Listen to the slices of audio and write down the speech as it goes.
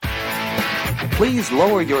Please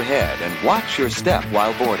lower your head and watch your step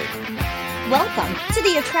while boarding. Welcome to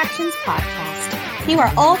the Attractions Podcast. You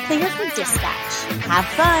are all clear for dispatch. Have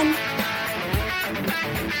fun.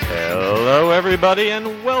 Hello, everybody,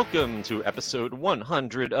 and welcome to episode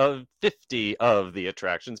 150 of the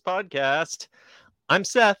Attractions Podcast. I'm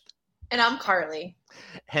Seth. And I'm Carly.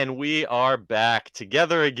 And we are back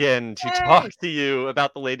together again to talk to you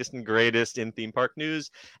about the latest and greatest in theme park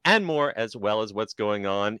news and more, as well as what's going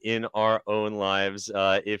on in our own lives.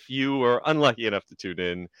 If you were unlucky enough to tune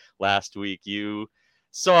in last week, you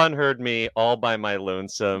saw and heard me all by my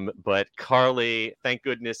lonesome, but Carly, thank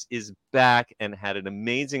goodness, is back and had an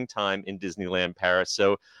amazing time in Disneyland Paris.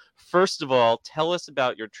 So first of all, tell us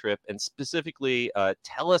about your trip, and specifically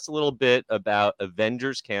tell us a little bit about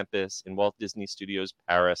Avengers Campus in Walt Disney Studios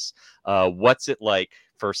Paris. What's it like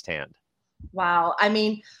firsthand? Wow.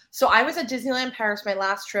 So I was at Disneyland Paris. My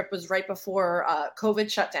last trip was right before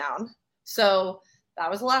COVID shut down. So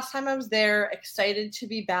that was the last time I was there. Excited to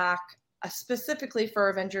be back, specifically for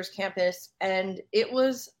Avengers Campus, and it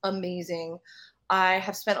was amazing. I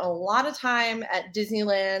have spent a lot of time at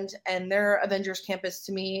Disneyland, and their Avengers Campus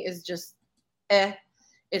to me is just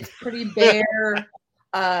It's pretty bare.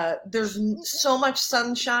 There's so much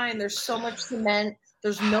sunshine. There's so much cement.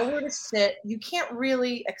 There's nowhere to sit. You can't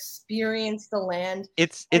really experience the land.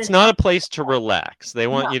 It's not a place to relax. They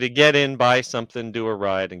want you to get in, buy something, do a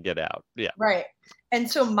ride, and get out. Yeah. Right.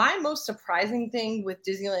 And so my most surprising thing with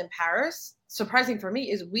Disneyland Paris, surprising for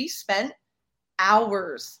me, is we spent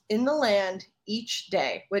hours in the land each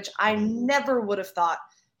day, which I never would have thought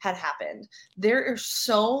had happened. There are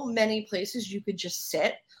so many places you could just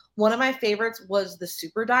sit. One of my favorites was the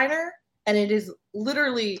Super Diner, and it is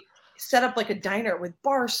literally set up like a diner with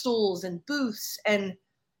bar stools and booths, and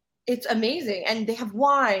it's amazing. And they have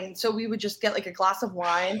wine, so we would just get like a glass of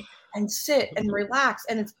wine and sit and relax.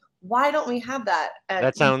 And it's, why don't we have that?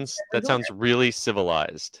 That sounds really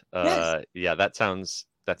civilized. Yes. Yeah, that sounds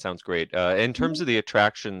great. In terms of the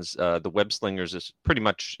attractions, the Web Slingers is pretty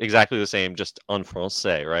much exactly the same, just en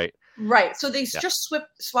français, right? Right. So they just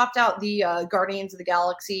swapped out the Guardians of the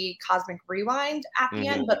Galaxy Cosmic Rewind at the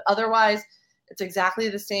end, but otherwise it's exactly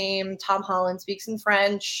the same. Tom Holland speaks in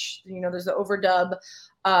French. There's the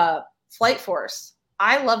overdub. Flight Force.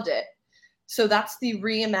 I loved it. So that's the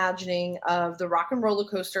reimagining of the Rock and Roller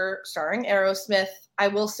Coaster starring Aerosmith. I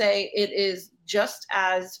will say it is just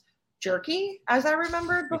as jerky as I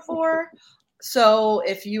remembered before. So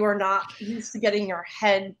if you are not used to getting your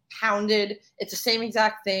head pounded, it's the same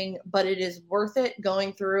exact thing, but it is worth it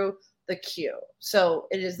going through the queue. So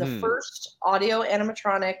it is the first audio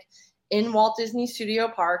animatronic in Walt Disney Studio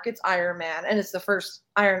Park. It's Iron Man, and it's the first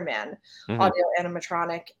Iron Man audio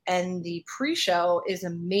animatronic. And the pre-show is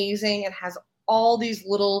amazing and has all these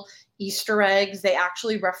little Easter eggs. They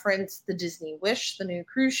actually reference the Disney Wish, the new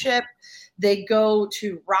cruise ship. They go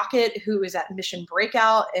to Rocket, who is at Mission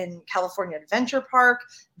Breakout in California Adventure Park.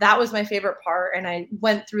 That was my favorite part. And I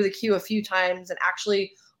went through the queue a few times, and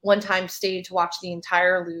actually one time stayed to watch the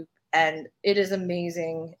entire loop. And it is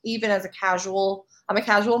amazing. Even as I'm a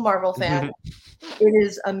casual Marvel fan. It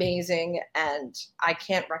is amazing, and I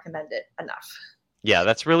can't recommend it enough. Yeah,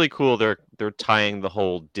 that's really cool. They're tying the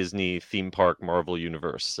whole Disney theme park Marvel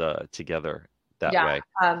universe together that way.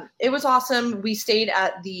 It was awesome. We stayed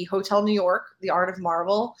at the Hotel New York, the Art of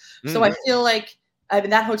Marvel. So I feel like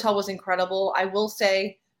that hotel was incredible. I will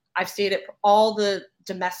say I've stayed at all the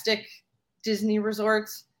domestic Disney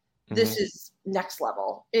resorts. This is next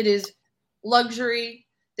level. It is luxury.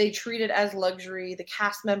 They treat it as luxury. The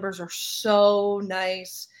cast members are so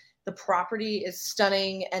nice. The property is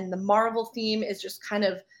stunning, and the Marvel theme is just kind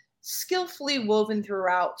of skillfully woven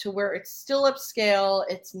throughout to where it's still upscale.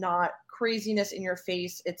 It's not craziness in your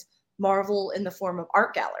face. It's Marvel in the form of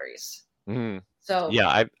art galleries. So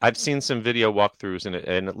yeah, I've seen some video walkthroughs in it,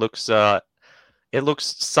 and it looks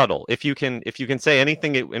subtle. If you can say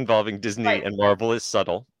anything involving Disney and Marvel is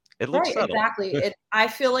subtle. It looks subtle. Exactly. I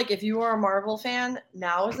feel like if you are a Marvel fan,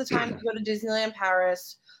 now is the time to go to Disneyland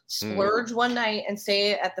Paris, splurge one night and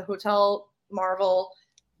stay at the Hotel Marvel,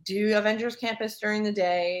 do Avengers Campus during the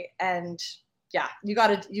day, and you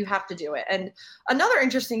have to do it. And another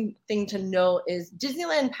interesting thing to note is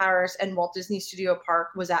Disneyland Paris and Walt Disney Studio Park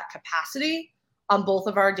was at capacity on both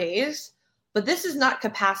of our days, but this is not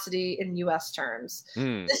capacity in US terms.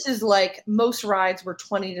 This is like most rides were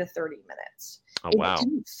 20 to 30 minutes. Oh, it wow.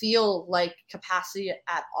 didn't feel like capacity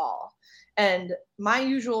at all. And my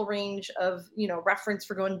usual range of, reference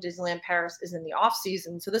for going to Disneyland Paris is in the off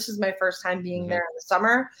season. So this is my first time being there in the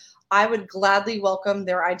summer. I would gladly welcome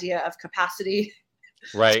their idea of capacity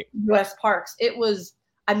right. US parks. It was,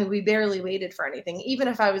 I mean, we barely waited for anything. Even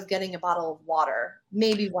if I was getting a bottle of water,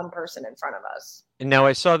 maybe one person in front of us. And now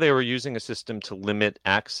I saw they were using a system to limit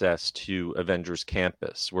access to Avengers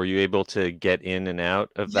Campus. Were you able to get in and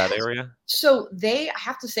out of that Yes. area? So I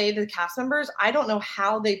have to say, the cast members, I don't know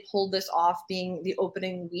how they pulled this off being the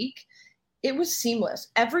opening week. It was seamless.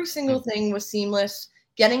 Every single thing was seamless.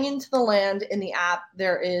 Getting into the land in the app,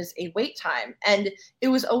 there is a wait time. And it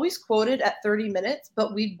was always quoted at 30 minutes,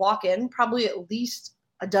 but we'd walk in probably at least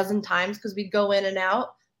a dozen times because we'd go in and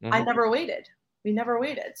out. I never waited. We never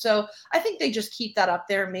waited. So I think they just keep that up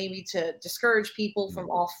there maybe to discourage people from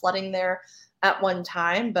all flooding there at one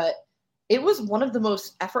time. But it was one of the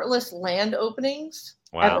most effortless land openings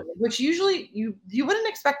ever, which usually you wouldn't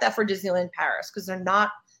expect that for Disneyland Paris because they're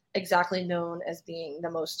not exactly known as being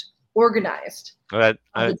the most organized. I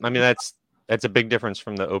mean, that's a big difference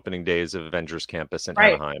from the opening days of Avengers Campus in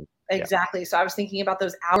Anaheim. Exactly. Yeah. So I was thinking about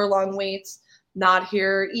those hour-long waits. Not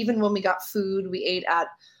here. Even when we got food, we ate at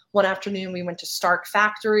one afternoon. We went to Stark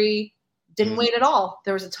Factory. Didn't wait at all.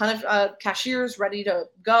 There was a ton of cashiers ready to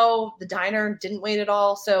go. The diner didn't wait at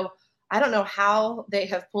all. So I don't know how they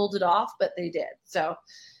have pulled it off, but they did. So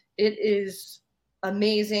it is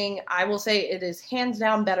amazing. I will say it is hands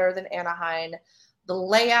down better than Anaheim. The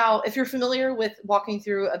layout, if you're familiar with walking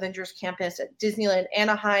through Avengers Campus at Disneyland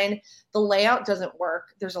Anaheim, the layout doesn't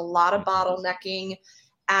work. There's a lot of bottlenecking.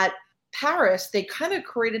 At Paris, they kind of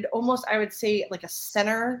created almost, I would say, like a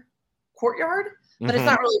center courtyard, but it's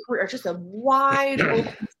not really a courtyard, it's just a wide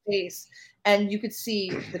open space. And you could see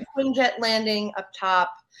the Quinjet landing up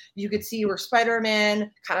top. You could see where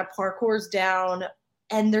Spider-Man kind of parkours down.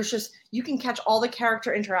 And there's just, you can catch all the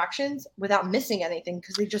character interactions without missing anything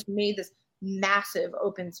because they just made this massive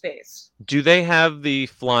open space. Do they have the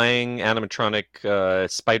flying animatronic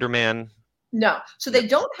Spider-Man? No. So they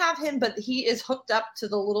don't have him, but he is hooked up to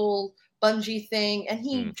the little bungee thing and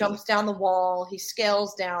he jumps down the wall. He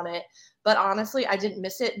scales down it. But honestly, I didn't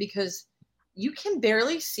miss it because you can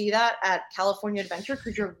barely see that at California Adventure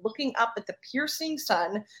because you're looking up at the piercing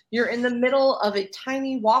sun. You're in the middle of a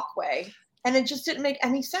tiny walkway and it just didn't make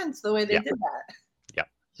any sense the way they did that.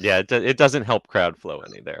 Yeah. It doesn't help crowd flow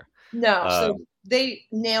any there. No. So they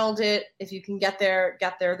nailed it. If you can get there,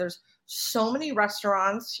 get there. There's so many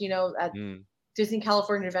restaurants, at Disney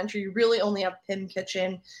California Adventure. You really only have Pim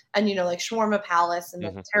Kitchen and, like Shawarma Palace and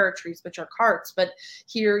the Territories, which are carts. But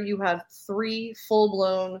here you have 3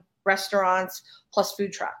 full-blown restaurants plus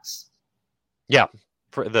food trucks. Yeah.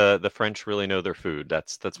 For the French really know their food.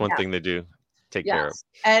 That's one thing they do take care of.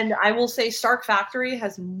 And I will say Stark Factory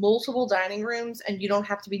has multiple dining rooms and you don't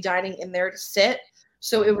have to be dining in there to sit.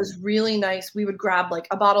 So it was really nice. We would grab like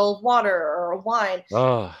a bottle of water or a wine.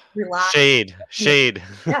 Oh, relax. Shade.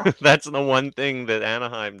 Yeah. That's the one thing that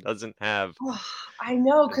Anaheim doesn't have. I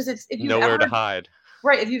know, because it's nowhere to hide.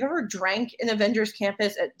 Right. If you've ever drank in Avengers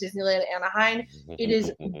Campus at Disneyland Anaheim, it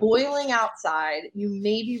is boiling outside. You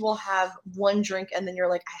maybe will have one drink and then you're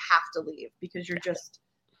like, I have to leave because you're just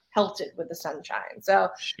pelted with the sunshine. So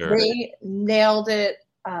they nailed it.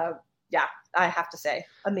 I have to say,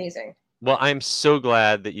 amazing. Well, I'm so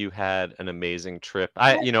glad that you had an amazing trip.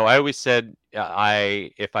 I always said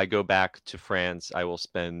if I go back to France, I will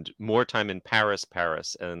spend more time in Paris,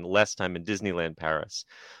 and less time in Disneyland Paris.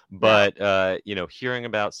 But hearing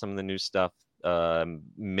about some of the new stuff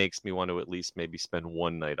makes me want to at least maybe spend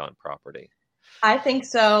one night on property. I think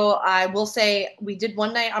so. I will say we did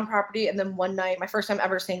one night on property, and then one night, my first time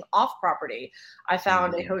ever staying off property, I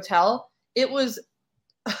found a hotel. It was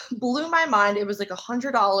blew my mind. It was like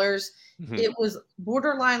 $100. It was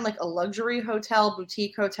borderline like a luxury hotel,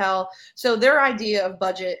 boutique hotel. So their idea of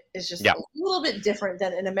budget is just a little bit different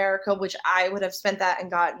than in America, which I would have spent that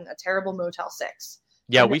and gotten a terrible Motel 6.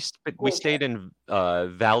 Yeah, we stayed in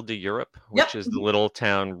Val d'Europe, which is the little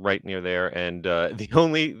town right near there. And the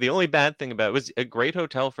only bad thing about it was a great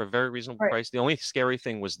hotel for a very reasonable price. The only scary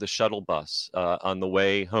thing was the shuttle bus on the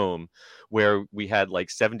way home, where we had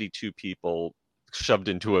like 72 people shoved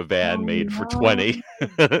into a van made for 20.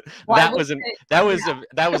 That was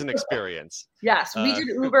an experience. Yes, we did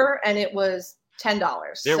Uber and it was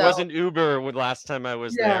 $10. There was an Uber last time I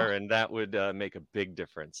was there, and that would make a big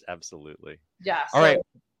difference. Absolutely. Yeah. All right.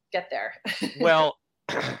 Get there. Well,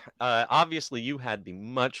 obviously you had the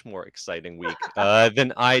much more exciting week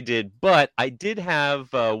than I did, but I did have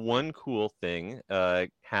one cool thing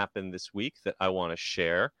happen this week that I want to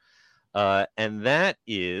share, and that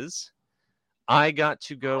is I got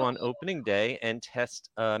to go on opening day and test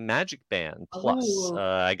Magic Band Plus. Ooh.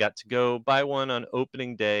 I got to go buy one on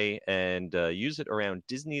opening day and use it around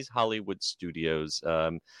Disney's Hollywood Studios.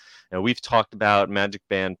 And we've talked about Magic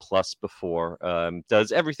Band Plus before.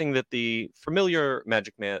 Does everything that the familiar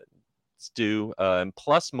Magic Bands do,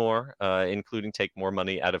 plus more, including take more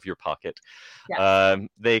money out of your pocket. Yes.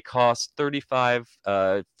 They cost $35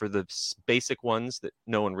 for the basic ones that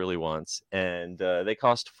no one really wants, and they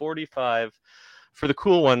cost $45 for the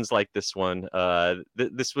cool ones like this one.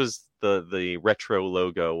 This was the retro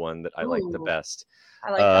logo one that I like the Ooh, best.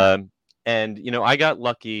 I like that. And I got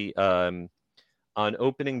lucky. On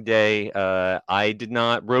opening day, I did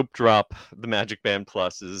not rope drop the Magic Band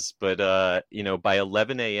Pluses, but by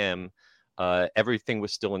 11 a.m. Everything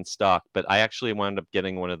was still in stock. But I actually wound up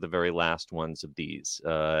getting one of the very last ones of these,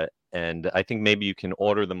 and I think maybe you can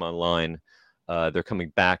order them online. They're coming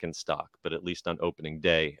back in stock, but at least on opening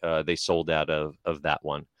day, they sold out of that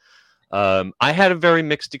one. I had a very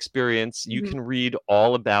mixed experience. You can read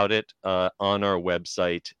all about it on our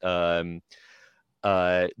website.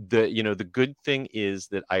 The good thing is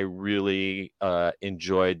that I really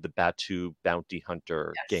enjoyed the Batu Bounty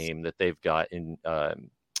Hunter game that they've got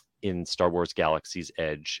in Star Wars Galaxy's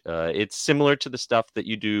Edge. It's similar to the stuff that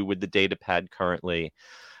you do with the datapad currently,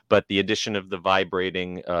 but the addition of the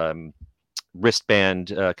vibrating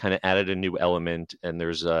wristband kind of added a new element, and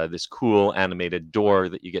there's this cool animated door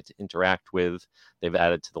that you get to interact with. They've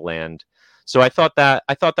added to the land, so I thought that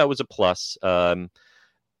was a plus.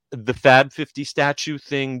 The Fab 50 statue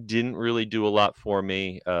thing didn't really do a lot for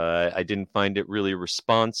me. I didn't find it really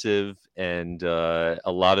responsive, and a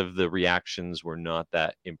lot of the reactions were not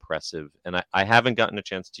that impressive. And I haven't gotten a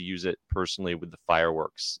chance to use it personally with the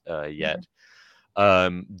fireworks yet.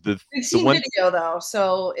 We've seen video though,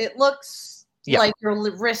 so it looks like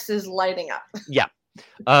your wrist is lighting up. Yeah.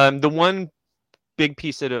 The one big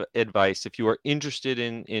piece of advice, if you are interested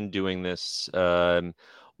in doing this,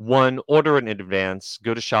 one, order it in advance.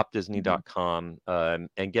 Go to shopdisney.com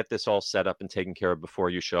and get this all set up and taken care of before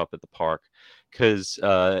you show up at the park, because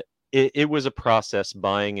it was a process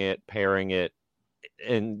buying it, pairing it,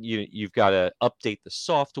 and you've got to update the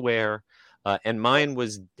software. And mine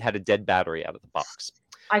had a dead battery out of the box.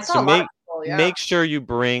 I saw make sure you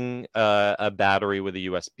bring a battery with a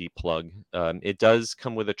USB plug. It does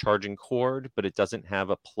come with a charging cord, but it doesn't have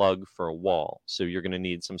a plug for a wall, so you're going to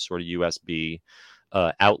need some sort of USB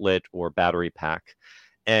outlet or battery pack,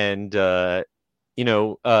 and have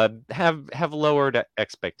lowered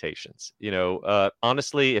expectations.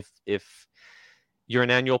 Honestly, if you're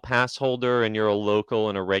an annual pass holder and you're a local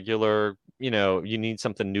and a regular, you need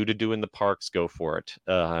something new to do in the parks, go for it.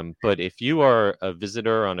 But if you are a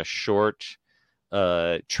visitor on a short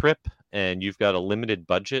trip and you've got a limited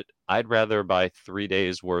budget, I'd rather buy 3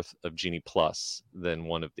 days worth of Genie Plus than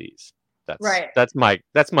one of these. That's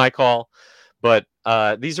my call. But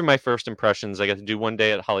these are my first impressions. I got to do one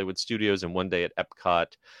day at Hollywood Studios and one day at Epcot.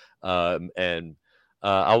 And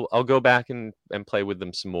I'll go back and play with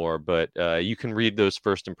them some more. But you can read those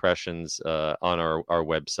first impressions on our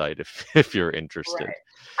website if you're interested. Right.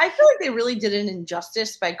 I feel like they really did an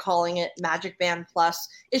injustice by calling it Magic Band Plus.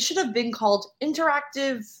 It should have been called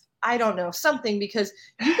Interactive, I don't know, something, because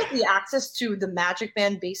you get the access to the Magic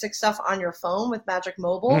Band basic stuff on your phone with Magic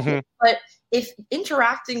Mobile. But if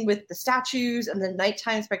interacting with the statues and the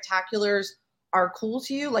nighttime spectaculars are cool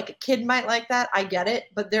to you, like a kid might like that, I get it.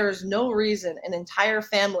 But there is no reason an entire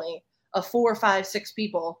family of 4, 5, 6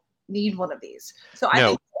 people need one of these. So I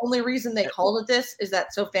think the only reason they called it this is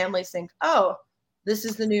that so families think, oh, this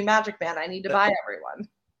is the new Magic Band, I need to buy everyone.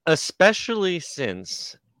 Especially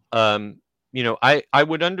since I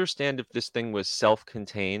would understand if this thing was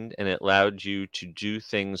self-contained and it allowed you to do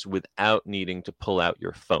things without needing to pull out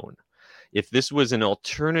your phone. If this was an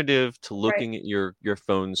alternative to looking at your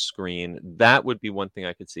phone screen, that would be one thing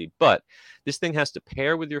I could see. But this thing has to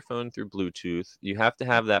pair with your phone through Bluetooth. You have to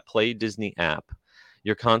have that Play Disney app.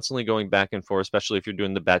 You're constantly going back and forth, especially if you're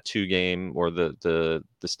doing the Batu game or the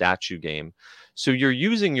statue game. So you're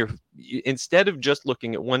using instead of just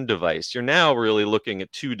looking at one device, you're now really looking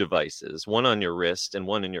at 2 devices, one on your wrist and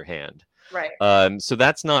one in your hand. Right. So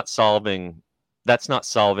that's not solving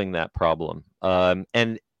that problem.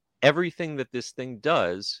 And everything that this thing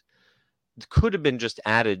does could have been just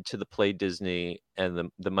added to the Play Disney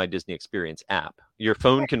and the My Disney Experience app. Your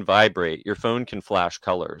phone can vibrate. Your phone can flash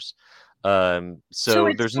colors.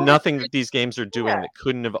 So there's nothing that these games are doing that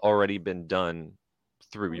couldn't have already been done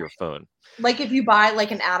through your phone. Like if you buy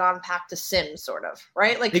like an add-on pack to Sims, sort of,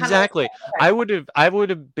 right? Like Exactly. Kind I would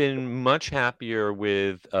have been much happier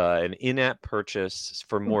with an in-app purchase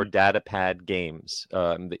for more data pad games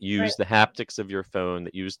that use the haptics of your phone,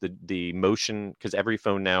 that use the motion, because every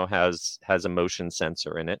phone now has a motion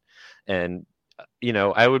sensor in it. And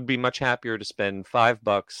I would be much happier to spend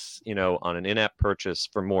 $5, on an in-app purchase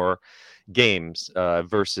for more games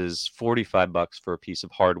versus $45 for a piece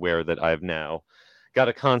of hardware that I've now got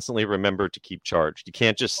to constantly remember to keep charged. You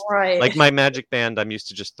can't just like my Magic Band. I'm used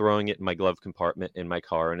to just throwing it in my glove compartment in my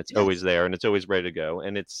car, and it's always there, and it's always ready to go.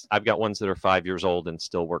 And I've got ones that are 5 years old and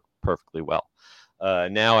still work perfectly well.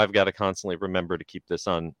 Now I've got to constantly remember to keep this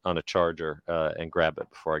on a charger and grab it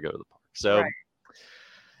before I go to the park. So.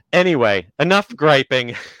 Anyway, enough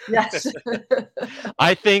griping. Yes.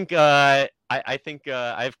 I think I've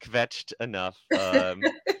kvetched enough.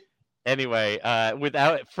 Anyway,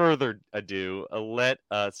 without further ado, let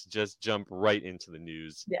us just jump right into the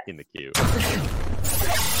news in the queue.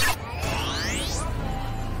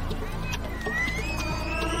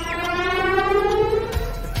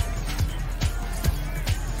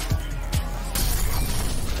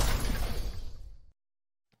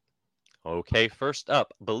 Okay, first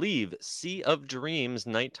up, Believe Sea of Dreams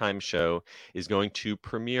nighttime show is going to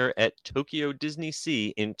premiere at Tokyo Disney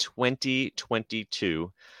Sea in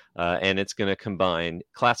 2022. And it's going to combine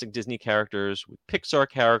classic Disney characters with Pixar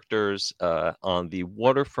characters on the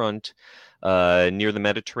waterfront near the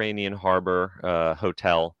Mediterranean Harbor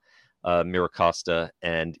Hotel, Miracosta.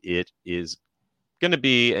 And it is going to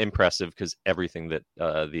be impressive because everything that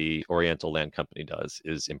the Oriental Land Company does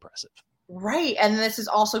is impressive. Right. And this is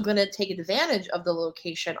also going to take advantage of the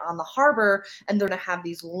location on the harbor. And they're going to have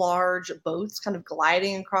these large boats kind of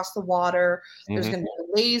gliding across the water. There's going to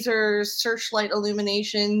be lasers, searchlight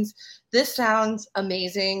illuminations. This sounds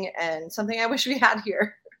amazing and something I wish we had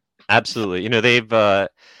here. Absolutely. They've the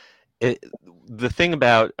thing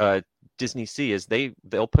about Disney Sea is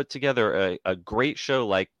they'll put together a great show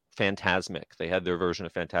like Fantasmic. They had their version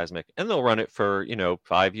of Fantasmic, and they'll run it for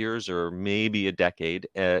 5 years or maybe a decade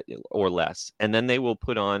or less, and then they will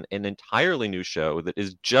put on an entirely new show that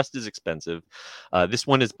is just as expensive. This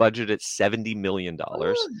one is budgeted at $70 million.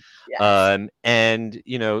 Yes. And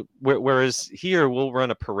whereas here we'll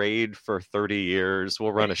run a parade for 30 years,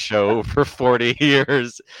 we'll run a show for 40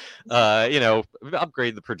 years,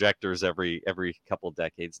 upgrade the projectors every couple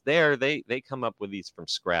decades. There they come up with these from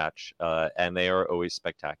scratch, and they are always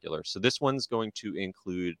spectacular. So this one's going to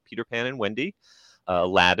include Peter Pan and Wendy,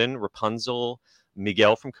 Aladdin, Rapunzel,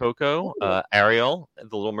 Miguel from Coco, Ariel,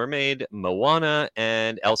 The Little Mermaid, Moana,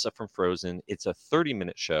 and Elsa from Frozen. It's a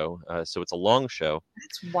 30-minute show, so it's a long show.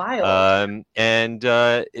 That's wild.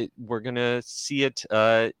 We're going to see it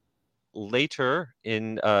later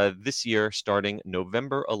in this year, starting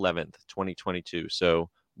November 11th, 2022. So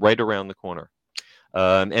right around the corner.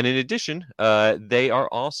 And in addition, they are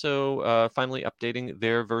also finally updating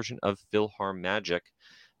their version of PhilharMagic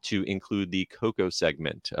to include the Coco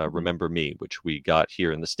segment, Remember Me, which we got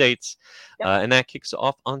here in the States. And that kicks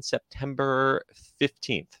off on September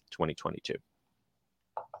 15th, 2022.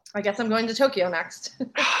 I guess I'm going to Tokyo next.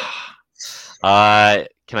 Can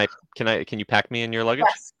you pack me in your luggage?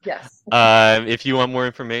 Yes. If you want more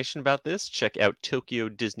information about this, check out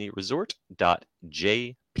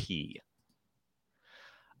TokyoDisneyResort.jp.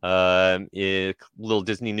 Little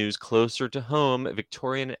Disney news closer to home.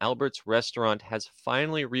 Victoria and Albert's restaurant has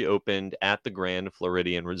finally reopened at the Grand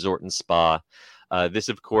Floridian Resort and Spa. This,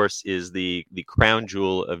 of course, is the crown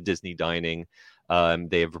jewel of Disney dining.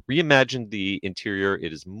 They have reimagined the interior.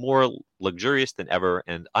 It is more luxurious than ever,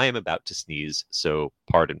 and I am about to sneeze, so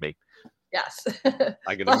pardon me. Yes.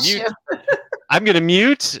 I'm gonna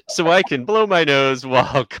mute so I can blow my nose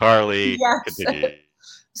while Carly continues.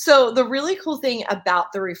 So the really cool thing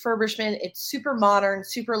about the refurbishment, it's super modern,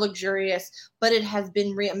 super luxurious, but it has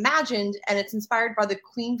been reimagined and it's inspired by the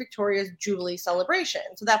Queen Victoria's Jubilee celebration.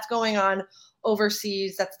 So that's going on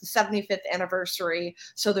overseas. That's the 75th anniversary.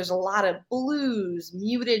 So there's a lot of blues,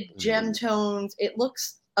 muted gem tones. It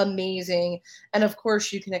looks amazing. And of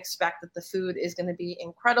course, you can expect that the food is going to be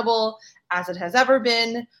incredible as it has ever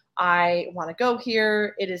been. I want to go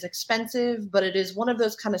here. It is expensive, but it is one of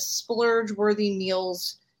those kind of splurge-worthy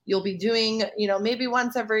meals you'll be doing, maybe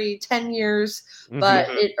once every 10 years, but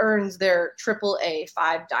it earns their AAA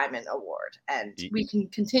 5 Diamond Award. And we can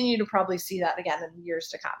continue to probably see that again in years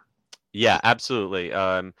to come. Yeah, absolutely.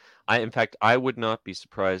 In fact, I would not be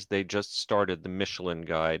surprised. They just started the Michelin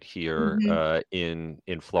Guide here Mhm.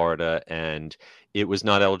 in Florida, and it was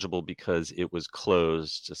not eligible because it was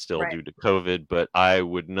closed still Right. due to COVID. But I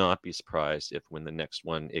would not be surprised if when the next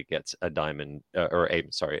one it gets a diamond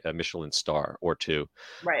a Michelin star or two.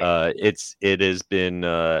 Right. It has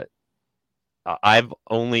been. I've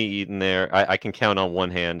only eaten there. I can count on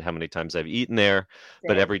one hand how many times I've eaten there,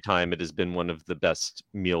 but Same. every time it has been one of the best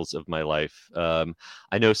meals of my life.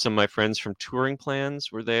 I know some of my friends from touring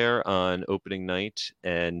plans were there on opening night,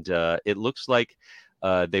 and it looks like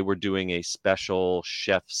they were doing a special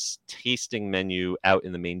chef's tasting menu out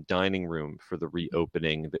in the main dining room for the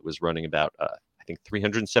reopening that was running about, I think,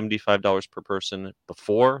 $375 per person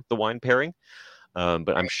before the wine pairing.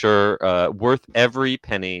 But I'm sure worth every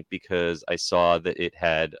penny because I saw that it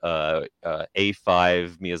had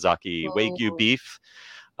A5 Miyazaki Wagyu Oh, beef,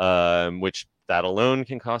 which that alone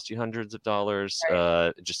can cost you hundreds of dollars.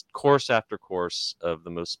 right. Just course after course of the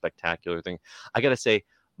most spectacular thing. I gotta say,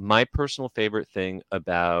 my personal favorite thing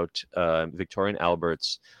about Victorian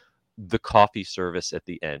Albert's, the coffee service at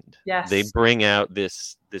the end. They Yes. bring out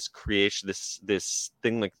this creation, this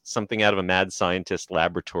thing like something out of a mad scientist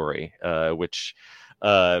laboratory, which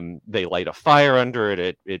they light a fire under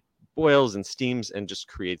it. It boils and steams and just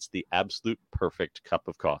creates the absolute perfect cup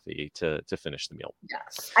of coffee to finish the meal.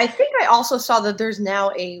 Yes. I think I also saw that there's now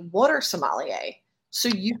a water sommelier. So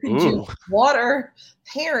you can do Ooh, water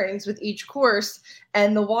pairings with each course.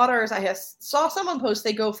 And the waters, saw someone post,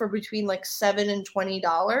 they go for between like $7 and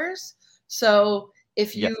 $20. So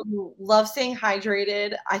if yes, you love staying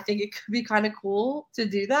hydrated, I think it could be kind of cool to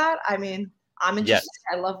do that. I mean, I'm yes. interested.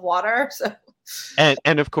 I love water. So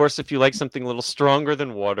And of course, if you like something a little stronger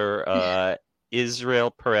than water, Israel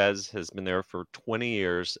Perez has been there for 20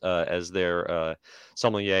 years as their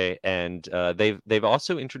sommelier, and they've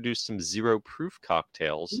also introduced some zero proof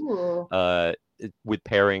cocktails ooh, with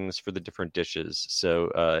pairings for the different dishes. So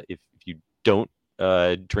if you don't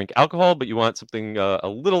drink alcohol, but you want something a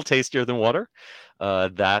little tastier than water,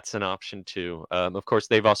 that's an option too. Of course,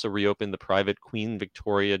 they've also reopened the private Queen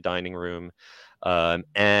Victoria dining room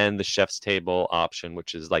and the chef's table option,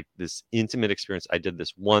 which is like this intimate experience. I did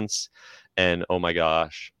this once, and oh my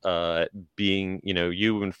gosh, being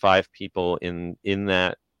you and five people in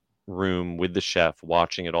that room with the chef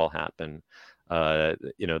watching it all happen.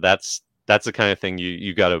 That's the kind of thing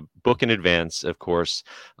you got to book in advance, of course.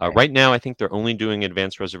 right. Right now, I think they're only doing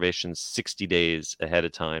advanced reservations 60 days ahead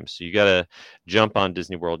of time. So you got to jump on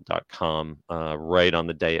DisneyWorld.com right on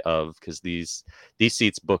the day of because these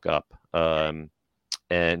seats book up. And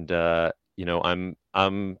I'm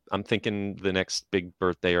thinking the next big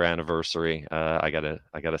birthday or anniversary, I gotta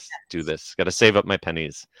do this. Gotta save up my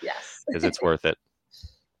pennies Yes. because it's worth it.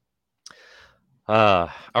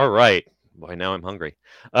 All right. Boy, now I'm hungry.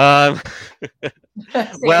 Same.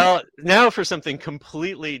 Well, now for something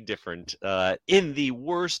completely different. In the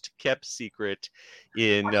worst kept secret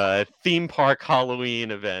in theme park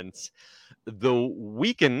Halloween events, the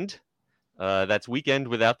Weekend, that's weekend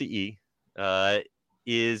without the E,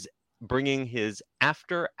 is bringing his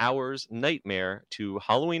After Hours Nightmare to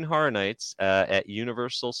Halloween Horror Nights at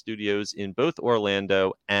Universal Studios in both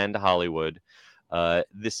Orlando and Hollywood.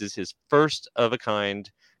 This is his first of a kind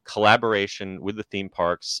collaboration with the theme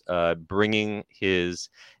parks, bringing his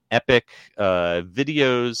epic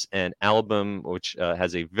videos and album, which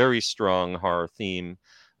has a very strong horror theme,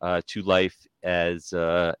 to life as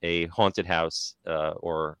a haunted house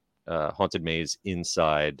or haunted maze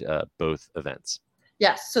inside both events.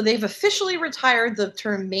 Yes. So they've officially retired the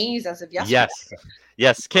term maze as of yesterday.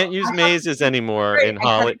 Yes, can't use mazes anymore Right. in I kind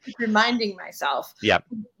Hollywood. of keep reminding myself. Yeah.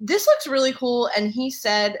 This looks really cool. And he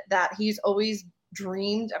said that he's always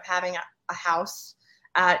dreamed of having a house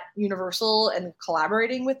at Universal and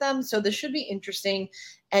collaborating with them. So this should be interesting.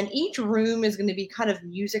 And each room is going to be kind of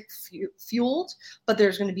music fueled, but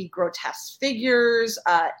there's going to be grotesque figures.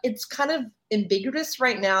 It's kind of ambiguous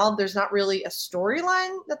right now. There's not really a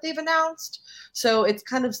storyline that they've announced. So it's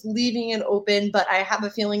kind of leaving it open, but I have a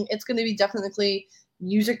feeling it's going to be definitely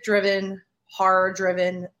music driven, horror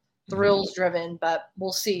driven, thrills driven, but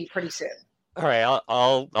we'll see pretty soon. All right,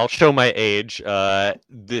 I'll show my age.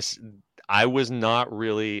 I was not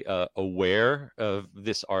really aware of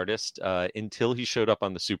this artist until he showed up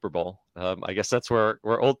on the Super Bowl. I guess that's where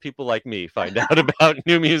old people like me find out about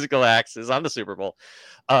new musical acts is on the Super Bowl.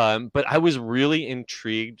 But I was really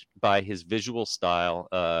intrigued by his visual style.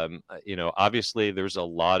 Obviously there's a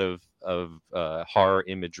lot of horror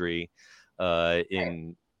imagery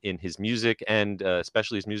in in his music and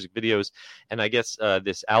especially his music videos. And I guess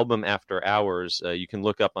this album After Hours, you can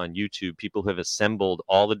look up on YouTube. People have assembled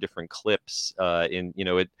all the different clips in,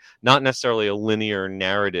 it not necessarily a linear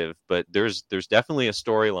narrative, but there's definitely a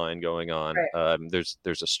storyline going on. Right.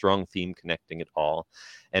 There's a strong theme connecting it all,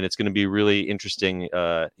 and it's going to be really interesting.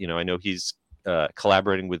 I know he's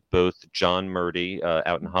collaborating with both John Murdy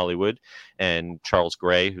out in Hollywood and Charles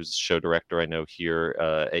Gray, who's show director I know here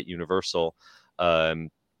at Universal.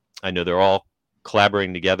 I know they're all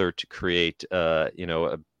collaborating together to create,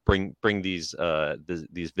 bring these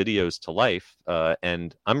videos to life,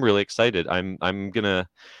 and I'm really excited. I'm gonna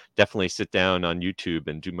definitely sit down on YouTube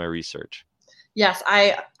and do my research. Yes,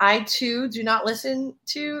 I too do not listen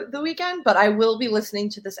to The Weeknd, but I will be listening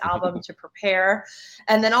to this album to prepare.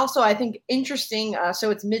 And then also, I think interesting.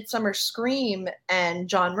 So it's Midsummer Scream, and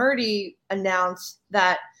John Murdy announced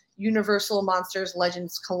that Universal Monsters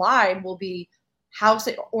Legends Collide will be House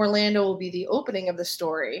in Orlando will be the opening of the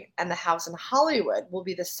story, and the House in Hollywood will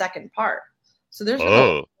be the second part. So there's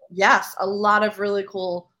a lot of really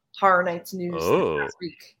cool Horror Nights news this past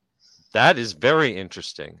week. That is very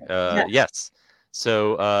interesting. Yes.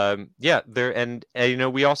 So there, and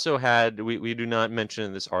we also had we do not mention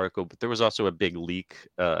in this article, but there was also a big leak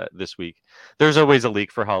this week. There's always a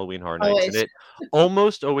leak for Halloween Horror Nights, and it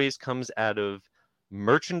almost always comes out of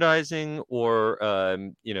merchandising or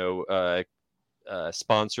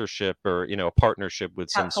sponsorship or a partnership with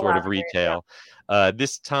some sort of retail.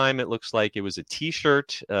 This time it looks like it was a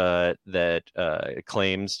T-shirt that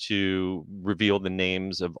claims to reveal the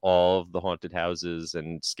names of all of the haunted houses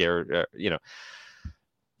and scare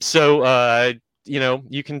so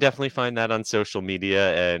you can definitely find that on social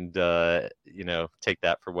media and take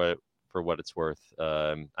that for what it's worth.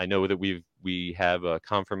 I know that we have a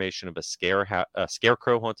confirmation of a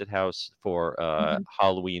scarecrow haunted house for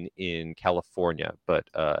Halloween in California, but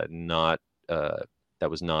that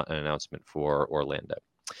was not an announcement for Orlando.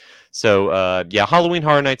 So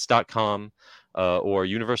HalloweenHorrorNights.com or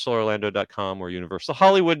UniversalOrlando.com or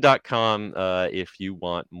UniversalHollywood.com if you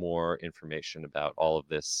want more information about all of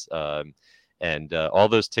this. And all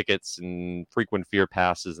those tickets and frequent fear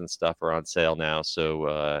passes and stuff are on sale now.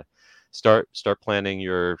 So start planning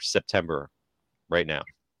your September right now.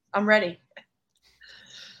 I'm ready.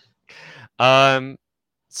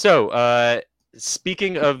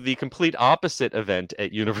 Speaking of the complete opposite event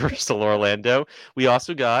at Universal Orlando, we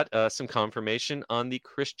also got some confirmation on the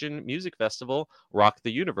Christian music festival, Rock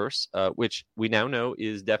the Universe, which we now know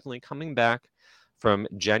is definitely coming back from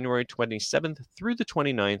January 27th through the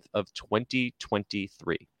 29th of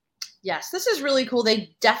 2023. Yes, this is really cool.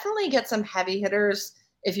 They definitely get some heavy hitters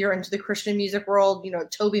if you're into the Christian music world,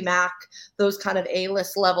 Toby Mac, those kind of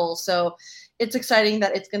A-list levels. So it's exciting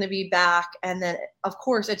that it's going to be back. And then, of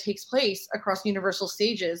course, it takes place across Universal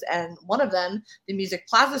stages. And one of them, the Music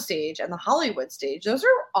Plaza stage and the Hollywood stage. Those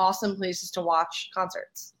are awesome places to watch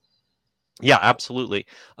concerts. Yeah, absolutely.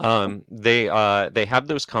 They have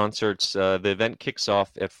those concerts. The event kicks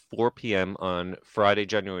off at 4 p.m. on Friday,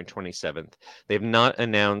 January 27th. They've not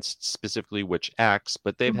announced specifically which acts,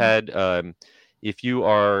 but they've had... if you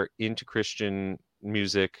are into Christian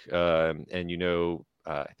music and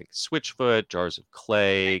I think Switchfoot, Jars of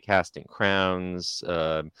Clay, Casting Crowns,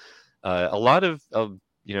 a lot of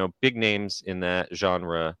big names in that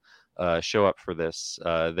genre show up for this.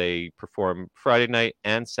 They perform Friday night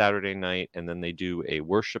and Saturday night, and then they do a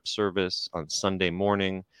worship service on Sunday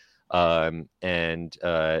morning. And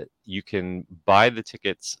you can buy the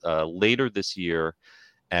tickets later this year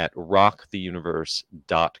at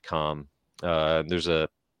rocktheuniverse.com. There's a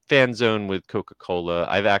fan zone with Coca-Cola.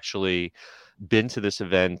 I've actually been to this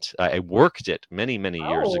event. I worked it many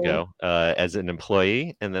years ago as an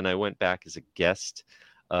employee, and then I went back as a guest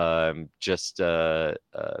just the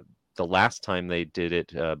last time they did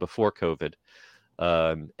it before COVID.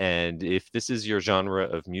 And if this is your genre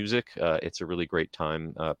of music, it's a really great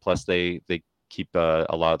time. Plus they keep a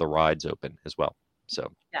lot of the rides open as well.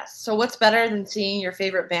 So yes. So what's better than seeing your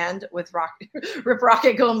favorite band with Rip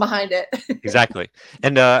Rocket going behind it? Exactly.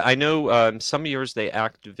 And I know some years they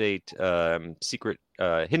activate secret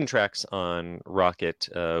hidden tracks on Rocket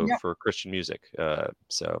for Christian music.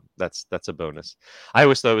 So that's a bonus. I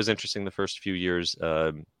always thought it was interesting the first few years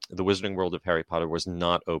the Wizarding World of Harry Potter was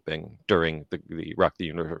not open during the Rock the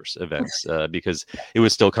Universe events because it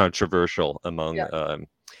was still controversial among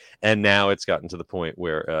and now it's gotten to the point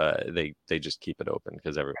where they just keep it open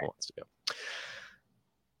because everyone wants to go.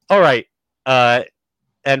 All right.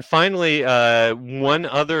 And finally, one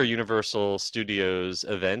other Universal Studios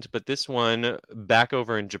event, but this one back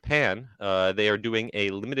over in Japan. They are doing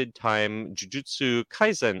a limited time Jujutsu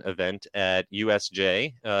Kaisen event at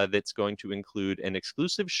USJ that's going to include an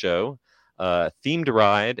exclusive show, themed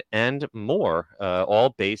ride, and more,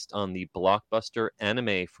 all based on the blockbuster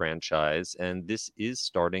anime franchise. And this is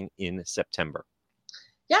starting in September.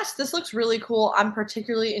 Yes, this looks really cool. I'm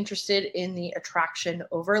particularly interested in the attraction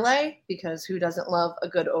overlay because who doesn't love a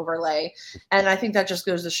good overlay? And I think that just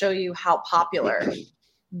goes to show you how popular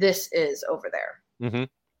this is over there. Mm-hmm.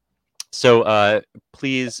 So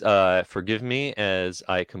please forgive me as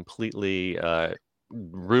I completely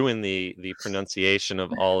ruin the pronunciation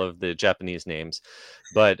of all of the Japanese names.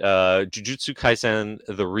 But Jujutsu Kaisen,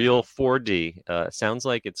 the real 4D, sounds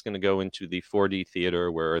like it's going to go into the 4D theater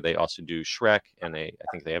where they also do Shrek, and I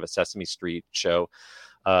think they have a Sesame Street show.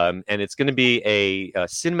 And it's going to be a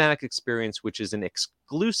cinematic experience, which is an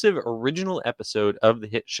exclusive original episode of the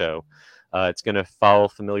hit show. It's going to follow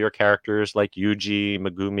familiar characters like Yuji,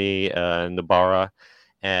 Megumi, and Nobara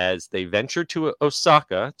as they venture to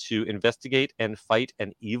Osaka to investigate and fight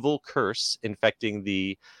an evil curse infecting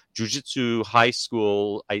the Jujutsu High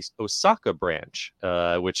School Osaka branch,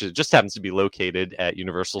 which just happens to be located at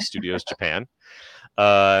Universal Studios Japan.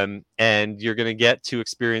 And you're going to get to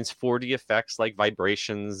experience 4D effects like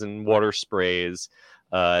vibrations and water sprays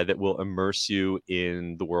that will immerse you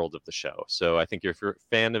in the world of the show. So I think if you're a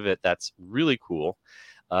fan of it, that's really cool.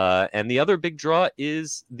 And the other big draw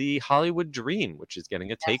is the Hollywood Dream, which is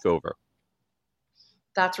getting a takeover.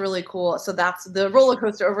 That's really cool. So that's the roller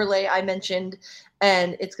coaster overlay I mentioned,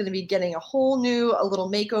 and it's going to be getting a little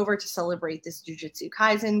makeover to celebrate this Jujutsu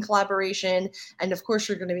Kaisen collaboration. And of course,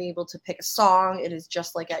 you're going to be able to pick a song. It is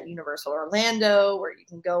just like at Universal Orlando, where you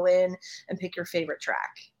can go in and pick your favorite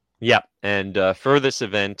track. Yeah, and for this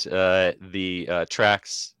event, the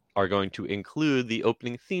tracks are going to include the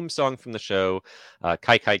opening theme song from the show,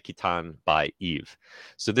 Kai Kai Kitan by Eve.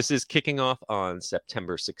 So this is kicking off on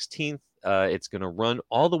September 16th. It's going to run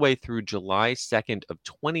all the way through July 2nd of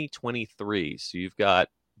 2023. So you've got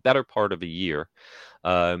better part of a year.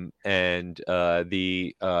 But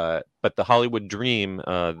the Hollywood Dream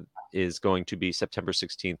is going to be September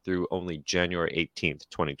 16th through only January 18th,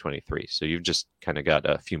 2023. So you've just kind of got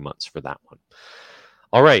a few months for that one.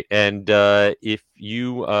 All right, and if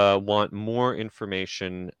you want more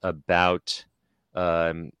information about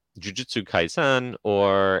Jujutsu Kaisen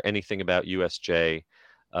or anything about USJ,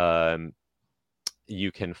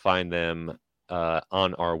 you can find them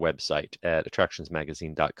on our website at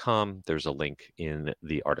attractionsmagazine.com. There's a link in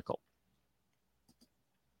the article.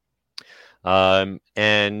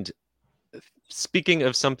 And speaking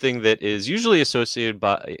of something that is usually associated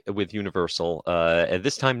with Universal, at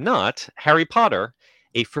this time not, Harry Potter,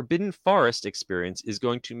 a Forbidden Forest experience is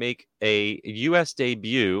going to make a U.S.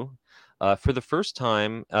 debut. For the first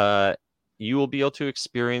time, you will be able to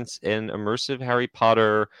experience an immersive Harry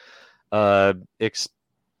Potter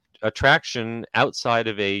attraction outside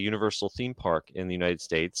of a Universal theme park in the United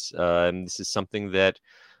States. This is something that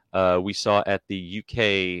we saw at the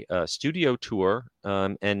UK studio tour,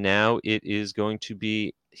 and now it is going to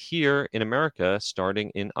be here in America starting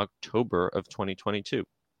in October of 2022.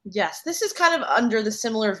 Yes, this is kind of under the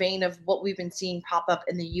similar vein of what we've been seeing pop up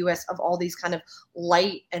in the US of all these kind of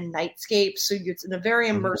light and nightscapes. So it's a very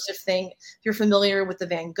immersive thing. If you're familiar with the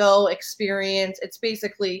Van Gogh experience, it's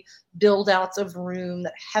basically build outs of room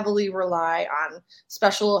that heavily rely on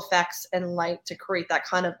special effects and light to create that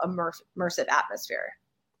kind of immersive atmosphere.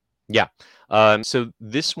 Yeah. So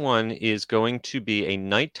this one is going to be a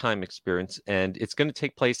nighttime experience, and it's going to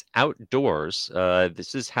take place outdoors.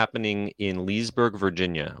 This is happening in Leesburg,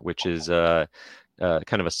 Virginia, which is kind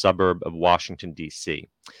of a suburb of Washington, D.C.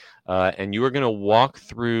 And you are going to walk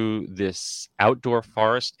through this outdoor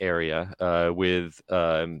forest area with,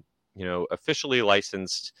 officially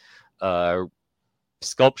licensed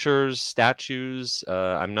sculptures, statues.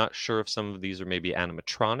 I'm not sure if some of these are maybe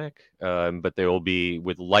animatronic, but they will be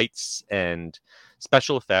with lights and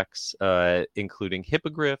special effects, including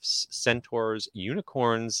hippogriffs, centaurs,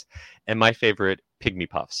 unicorns, and my favorite, pygmy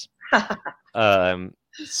puffs.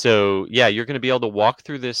 So yeah, you're going to be able to walk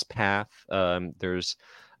through this path. There's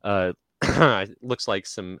looks like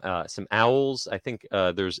some owls. I think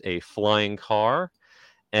there's a flying car.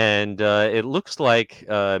 And it looks like,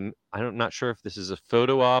 I'm not sure if this is a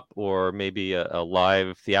photo op or maybe a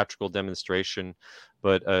live theatrical demonstration,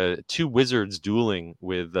 but two wizards dueling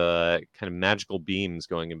with kind of magical beams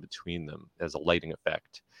going in between them as a lighting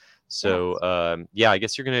effect. So, I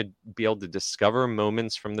guess you're going to be able to discover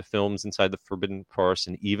moments from the films inside the Forbidden Forest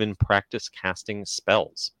and even practice casting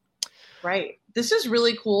spells. Right. This is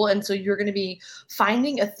really cool. And so you're going to be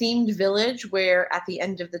finding a themed village where at the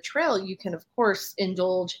end of the trail, you can, of course,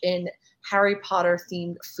 indulge in Harry Potter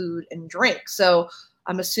themed food and drink. So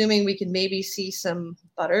I'm assuming we can maybe see some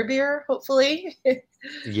butterbeer, hopefully.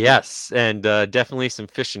 Yes, and definitely some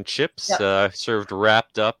fish and chips Yep. served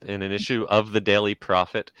wrapped up in an issue of the Daily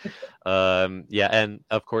Prophet. Yeah, and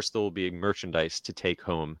of course there will be merchandise to take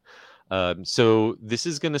home. So this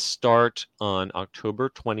is going to start on October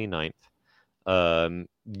 29th.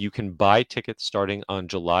 You can buy tickets starting on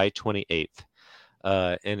July 28th,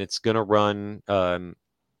 and it's going to run,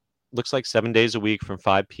 looks like 7 days a week from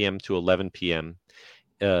 5 p.m. to 11 p.m.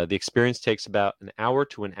 The experience takes about an hour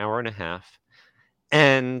to an hour and a half.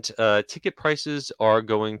 And ticket prices are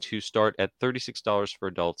going to start at $36 for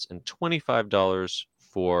adults and $25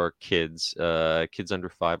 for kids. Kids under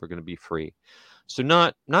 5 are going to be free. So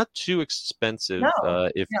not too expensive No.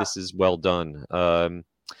 if Yeah. this is well done.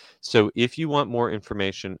 So if you want more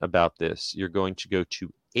information about this, you're going to go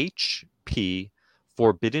to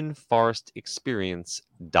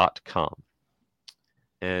hpforbiddenforestexperience.com.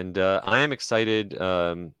 And I am excited,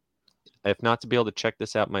 if not to be able to check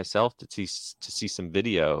this out myself, to see some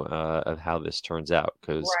video of how this turns out,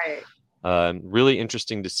 because Right. really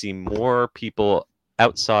interesting to see more people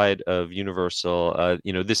outside of Universal.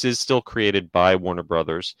 This is still created by Warner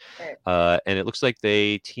Brothers, Right. and it looks like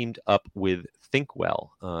they teamed up with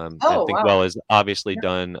Thinkwell. And Oh, wow. Thinkwell has obviously Yeah.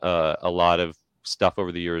 done a lot of stuff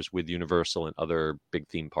over the years with Universal and other big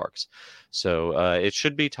theme parks. So it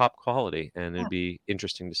should be top quality, and it'd be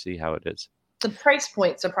interesting to see how it is. The price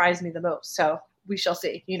point surprised me the most. So we shall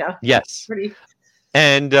see, Yes. Pretty.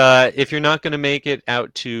 And if you're not going to make it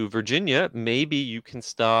out to Virginia, maybe you can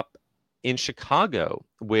stop in Chicago,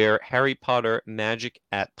 where Harry Potter Magic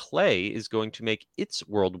at Play is going to make its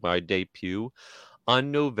worldwide debut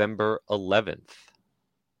on November 11th.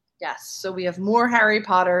 Yes, so we have more Harry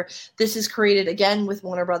Potter. This is created again with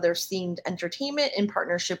Warner Brothers themed entertainment in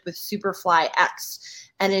partnership with Superfly X,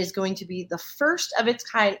 and it is going to be the first of its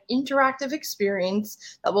kind interactive experience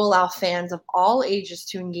that will allow fans of all ages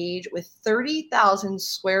to engage with 30,000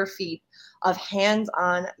 square feet of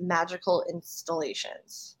hands-on magical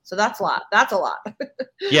installations. So that's a lot. That's a lot.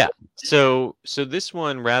 Yeah. So this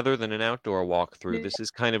one, rather than an outdoor walkthrough, this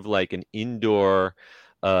is kind of like an indoor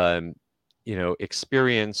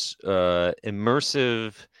experience,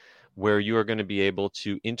 immersive, where you are going to be able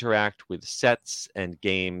to interact with sets and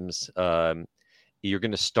games. You're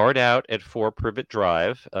going to start out at 4 Privet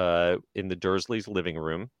Drive in the Dursleys' living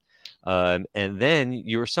room. And then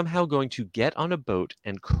you're somehow going to get on a boat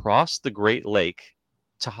and cross the Great Lake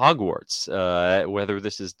to Hogwarts. Whether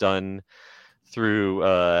this is done through,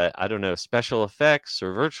 I don't know, special effects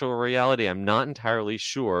or virtual reality, I'm not entirely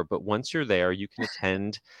sure. But once you're there, you can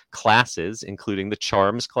attend classes, including the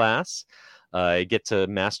Charms class. You get to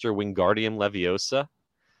master Wingardium Leviosa.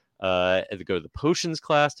 And go to the Potions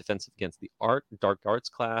class, Defensive Against the Dark Arts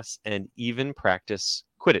class, and even practice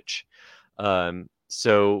Quidditch.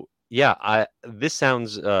 So yeah, this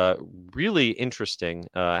sounds really interesting.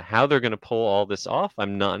 How they're going to pull all this off,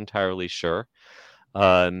 I'm not entirely sure.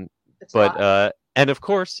 And of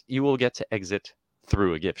course, you will get to exit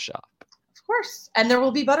through a gift shop. Of course, and there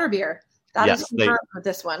will be butterbeer. That is confirmed with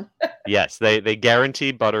this one. Yes, they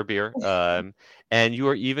guarantee butterbeer. And you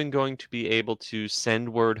are even going to be able to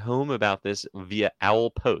send word home about this via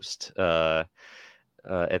Owl Post at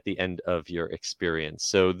the end of your experience.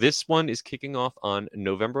 So this one is kicking off on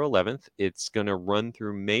November 11th. It's going to run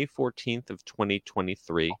through May 14th of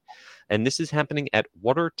 2023. And this is happening at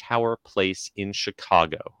Water Tower Place in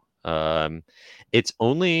Chicago. It's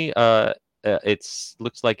only...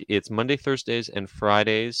 looks like it's Monday, Thursdays, and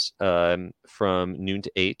Fridays from noon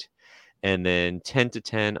to 8, and then 10 to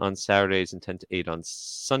 10 on Saturdays and 10 to 8 on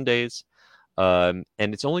Sundays. And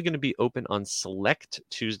it's only going to be open on select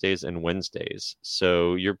Tuesdays and Wednesdays.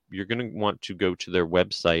 So you're going to want to go to their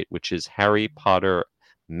website, which is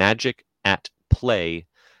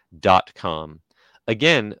harrypottermagicatplay.com.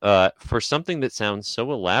 Again, for something that sounds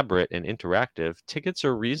so elaborate and interactive, tickets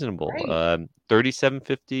are reasonable. Right.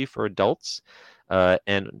 $37.50 for adults,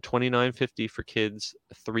 and $29.50 for kids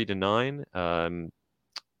 3 to 9.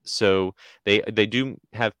 So they do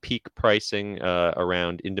have peak pricing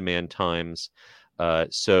around in-demand times.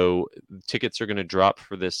 So tickets are going to drop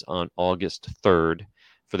for this on August 3rd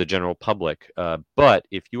for the general public. But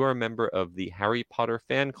if you are a member of the Harry Potter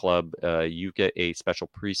fan club, you get a special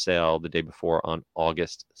pre-sale the day before on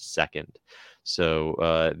August 2nd.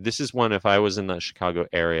 So this is one, if I was in the Chicago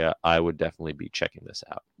area, I would definitely be checking this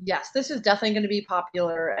out. Yes, this is definitely going to be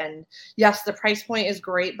popular. And yes, the price point is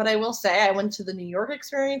great. But I will say I went to the New York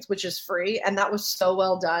experience, which is free, and that was so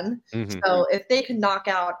well done. Mm-hmm. So if they could knock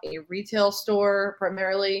out a retail store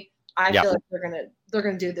primarily, I feel like they're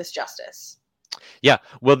gonna do this justice. Yeah,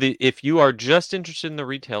 well, if you are just interested in the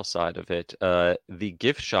retail side of it, the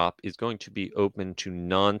gift shop is going to be open to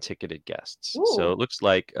non-ticketed guests. So Ooh. it looks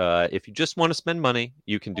like if you just want to spend money,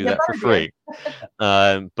 you can do Yeah, that for better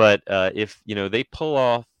free. But if they pull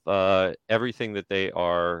off everything that they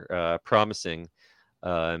are promising,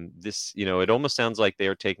 this it almost sounds like they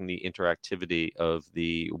are taking the interactivity of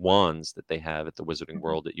the wands that they have at the Wizarding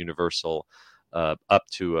World at Universal up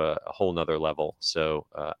to a whole nother level. So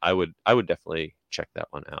I would definitely check that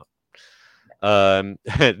one out.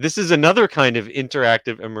 This is another kind of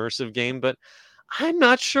interactive immersive game, but I'm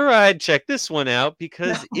not sure I'd check this one out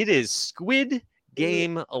because it is Squid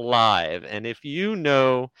Game Live. And if you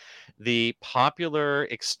know the popular,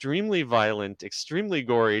 extremely violent, extremely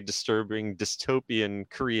gory, disturbing, dystopian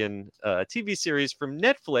Korean TV series from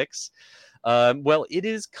Netflix, well, it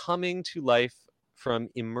is coming to life from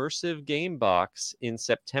Immersive Game Box in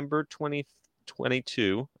September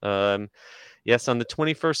 2022. Yes, on the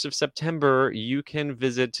 21st of September, you can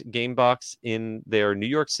visit Gamebox in their New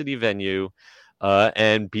York City venue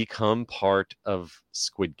and become part of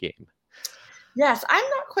Squid Game. Yes, I'm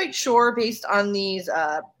not quite sure based on these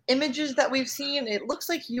images that we've seen. It looks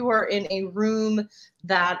like you are in a room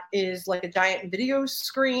that is like a giant video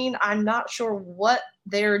screen. I'm not sure what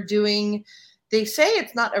they're doing. They say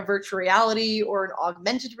it's not a virtual reality or an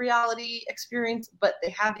augmented reality experience, but they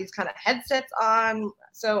have these kind of headsets on.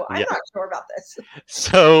 So I'm not sure about this.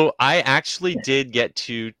 So I actually did get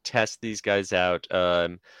to test these guys out.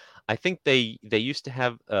 I think they used to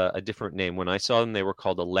have a different name. When I saw them, they were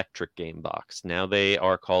called Electric Game Box. Now they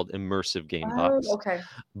are called Immersive Game Box. Oh, okay.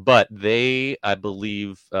 But they, I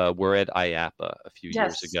believe, were at IAPA a few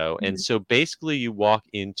years ago. And so basically you walk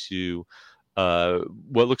into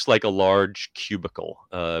what looks like a large cubicle.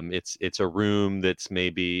 It's a room that's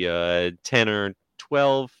maybe 10 or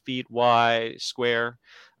 12 feet wide, square.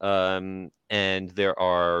 And there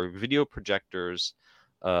are video projectors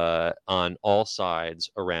on all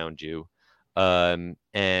sides around you. And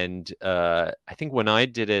I think when I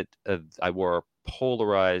did it, I wore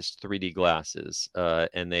polarized 3D glasses,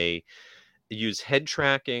 and they use head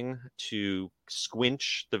tracking to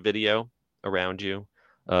squinch the video around you.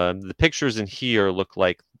 The pictures in here look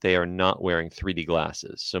like they are not wearing 3D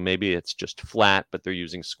glasses. So maybe it's just flat, but they're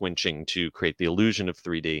using squinching to create the illusion of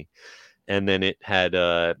 3D. And then it had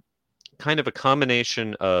kind of a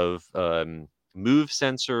combination of move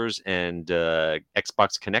sensors and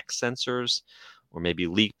Xbox Connect sensors, or maybe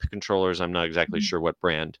Leap controllers. I'm not exactly sure what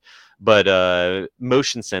brand, but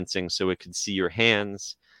motion sensing, so it could see your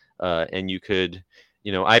hands, and you could,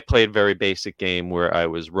 I played a very basic game where I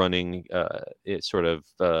was running,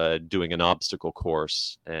 doing an obstacle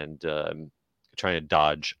course and trying to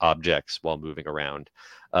dodge objects while moving around.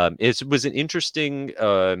 It was an interesting.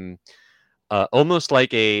 Almost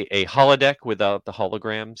like a holodeck without the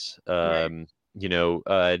holograms.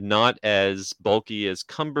 Not as bulky, as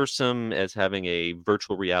cumbersome as having a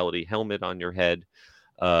virtual reality helmet on your head.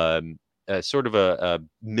 Sort of a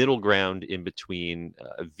middle ground in between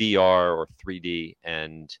VR or 3D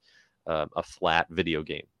and a flat video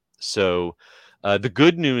game. So the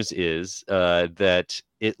good news is that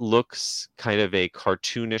it looks kind of a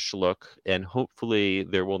cartoonish look, and hopefully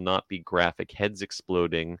there will not be graphic heads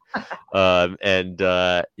exploding.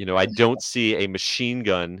 I don't see a machine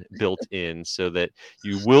gun built in, so that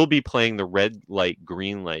you will be playing the red light,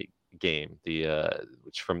 green light game,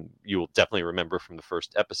 which you will definitely remember from the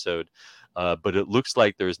first episode. But it looks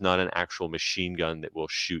like there's not an actual machine gun that will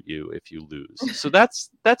shoot you if you lose. So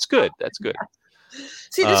that's good. That's good.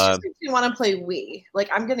 See, this just makes me want to play Wii. Like,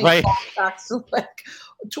 I'm getting flashbacks to like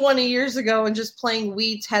 20 years ago and just playing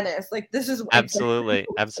Wii tennis. Like, this is absolutely.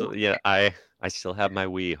 Yeah, I still have my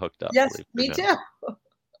Wii hooked up. Yes, me too.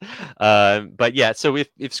 But yeah, so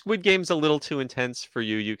if Squid Game's a little too intense for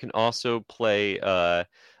you, you can also play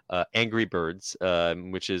Angry Birds,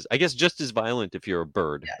 which is, I guess, just as violent if you're a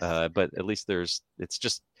bird. Yes. But at least it's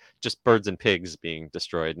just birds and pigs being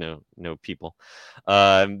destroyed, no people.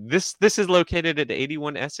 This is located at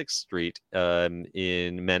 81 Essex Street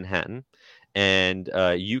in Manhattan, and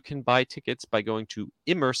you can buy tickets by going to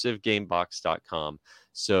immersivegamebox.com.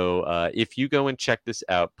 So if you go and check this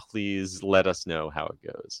out, please let us know how it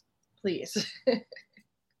goes. Please.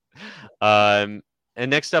 And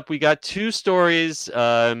next up, we got two stories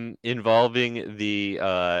involving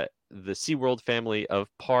the the SeaWorld family of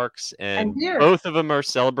parks, and beer. both of them are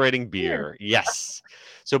celebrating beer. Yes.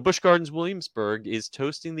 So Busch Gardens Williamsburg is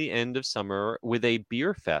toasting the end of summer with a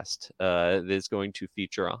beer fest that is going to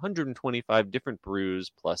feature 125 different brews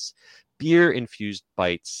plus beer-infused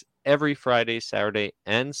bites every Friday, Saturday,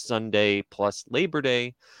 and Sunday, plus Labor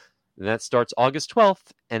Day. And that starts August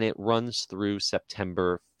 12th, and it runs through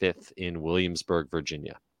September 5th in Williamsburg,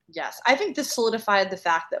 Virginia. Yes, I think this solidified the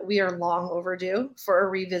fact that we are long overdue for a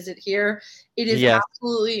revisit here. It is Yes.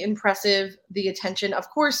 absolutely impressive, the attention. Of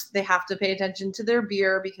course, they have to pay attention to their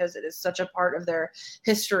beer because it is such a part of their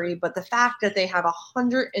history. But the fact that they have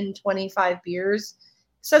 125 beers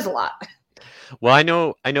says a lot. Well, I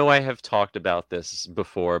know I have talked about this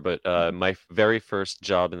before, but my very first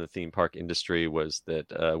job in the theme park industry was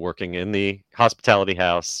that working in the hospitality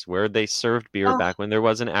house where they served beer back when there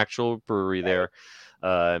was an actual brewery there.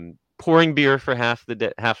 Pouring beer for half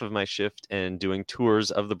of my shift and doing tours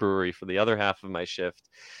of the brewery for the other half of my shift.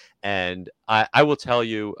 And I will tell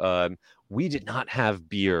you, we did not have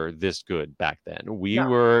beer this good back then. We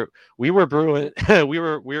were brewing, we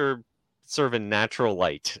were serving Natural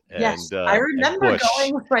Light. Yes, And I remember Busch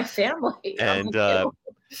going with my family. and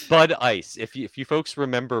Bud Ice. If you folks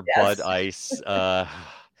remember Yes. Bud Ice,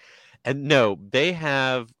 and no, they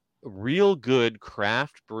have real good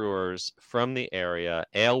craft brewers from the area: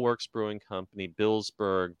 Aleworks Brewing Company,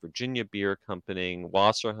 Billsburg, Virginia Beer Company,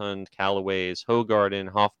 Wasserhund, Callaway's, Hogarden,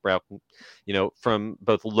 Hofbrau, from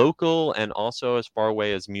both local and also as far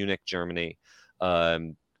away as Munich, Germany.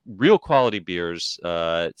 Real quality beers,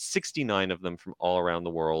 69 of them from all around the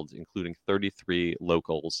world, including 33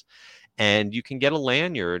 locals. And you can get a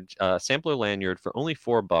lanyard, sampler lanyard, for only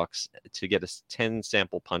 $4 to get a 10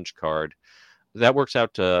 sample punch card. That works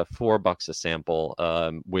out to $4 a sample,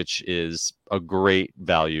 which is a great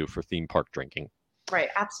value for theme park drinking. Right,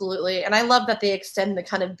 absolutely. And I love that they extend the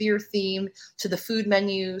kind of beer theme to the food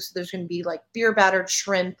menus. So there's going to be like beer battered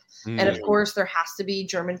shrimp. And of course, there has to be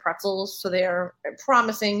German pretzels. So they are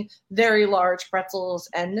promising very large pretzels.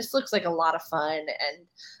 And this looks like a lot of fun. And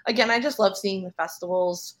again, I just love seeing the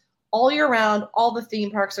festivals all year round. All the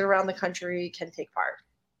theme parks around the country can take part.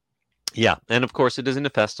 Yeah, and of course, it isn't a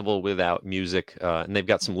festival without music, and they've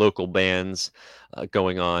got some local bands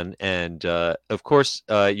going on. And of course,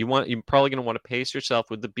 you're probably going to want to pace yourself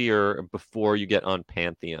with the beer before you get on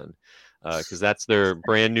Pantheon, because that's their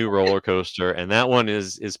brand new roller coaster, and that one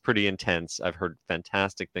is pretty intense. I've heard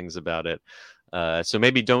fantastic things about it. So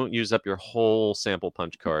maybe don't use up your whole sample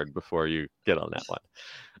punch card before you get on that one.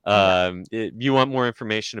 If you want more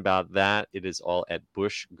information about that, it is all at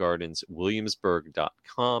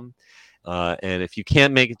buschgardenswilliamsburg.com. And if you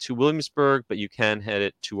can't make it to Williamsburg, but you can head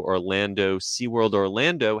it to Orlando, SeaWorld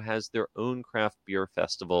Orlando has their own craft beer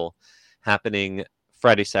festival happening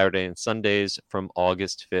Friday, Saturday, and Sundays from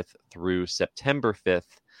August 5th through September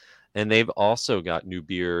 5th. And they've also got new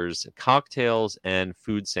beers, cocktails, and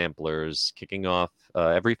food samplers kicking off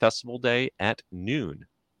every festival day at noon.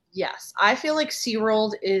 Yes, I feel like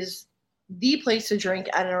SeaWorld is the place to drink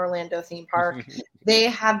at an Orlando theme park. They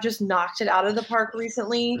have just knocked it out of the park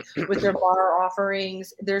recently with their bar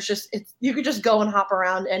offerings. You could just go and hop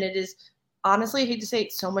around, and it is, honestly, I hate to say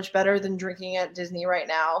it, so much better than drinking at Disney right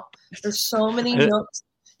now. There's so many nooks.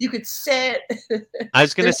 You could sit. I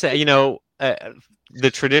was going to say,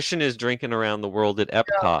 the tradition is drinking around the world at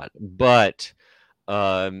Epcot, but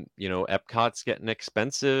Epcot's getting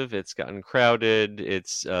expensive. It's gotten crowded.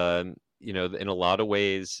 It's in a lot of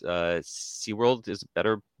ways, SeaWorld is a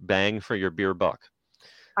better bang for your beer buck.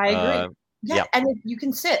 I agree. Yeah, and you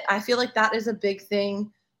can sit. I feel like that is a big thing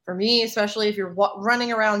for me, especially if you're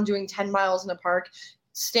running around doing 10 miles in a park.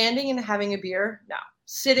 Standing and having a beer, no.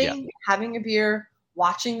 Sitting, having a beer,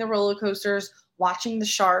 watching the roller coasters, watching the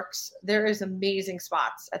sharks. There is amazing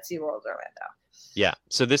spots at SeaWorld Orlando. Yeah.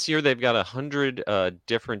 So this year they've got 100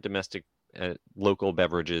 different domestic local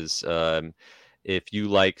beverages. If you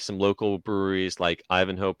like some local breweries like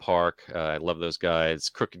Ivanhoe Park, I love those guys.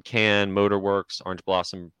 Crooked Can, Motorworks, Orange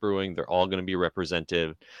Blossom Brewing, they're all going to be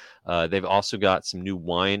represented. They've also got some new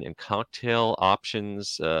wine and cocktail options.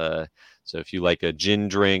 So if you like a gin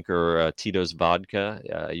drink or Tito's vodka,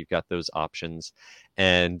 you've got those options.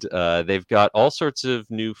 And they've got all sorts of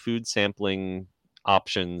new food sampling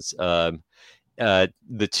options. The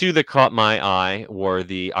two that caught my eye were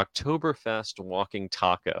the Oktoberfest walking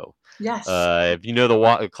taco. Yes. If you know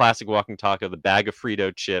the classic walking taco, the bag of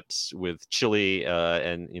Frito chips with chili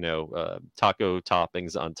and taco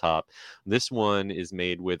toppings on top. This one is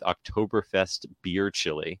made with Oktoberfest beer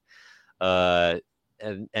chili, and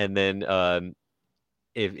then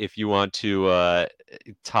if you want to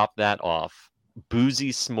top that off,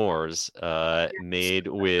 boozy s'mores made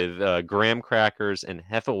with graham crackers and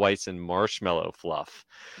Hefeweizen marshmallow fluff.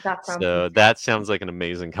 That sounds So that sounds like an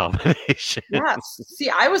amazing combination. Yes. See,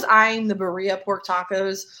 I was eyeing the birria pork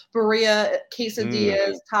tacos. Birria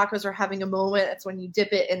quesadillas tacos are having a moment. It's when you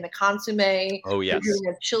dip it in the consomme. Oh, yes. You're doing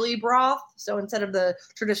a chili broth. So instead of the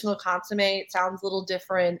traditional consomme, it sounds a little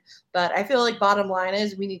different. But I feel like bottom line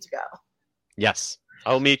is we need to go. Yes.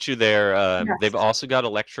 I'll meet you there. Yes. They've also got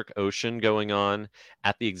Electric Ocean going on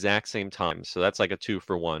at the exact same time. So that's like a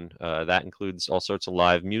 2-for-1. That includes all sorts of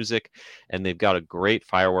live music. And they've got a great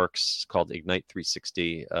fireworks called Ignite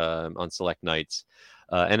 360 on select nights.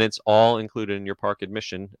 And it's all included in your park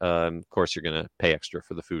admission. Of course, you're going to pay extra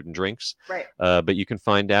for the food and drinks. Right. But you can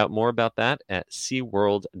find out more about that at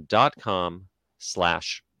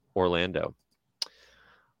SeaWorld.com/Orlando.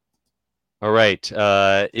 All right.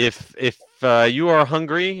 If you are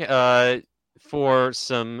hungry for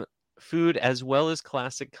some food as well as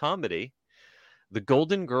classic comedy, the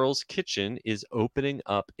Golden Girls Kitchen is opening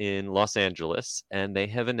up in Los Angeles, and they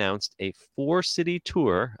have announced a 4-city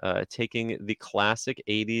tour taking the classic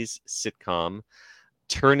 80s sitcom,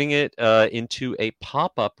 turning it into a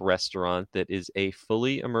pop-up restaurant that is a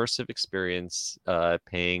fully immersive experience,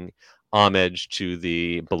 paying homage to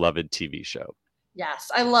the beloved TV show.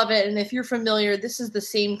 Yes, I love it. And if you're familiar, this is the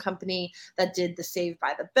same company that did the Saved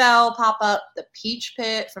by the Bell pop-up, the Peach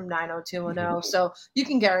Pit from 90210. So you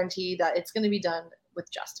can guarantee that it's going to be done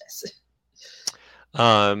with justice.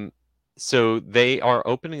 So they are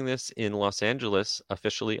opening this in Los Angeles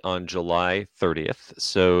officially on July 30th.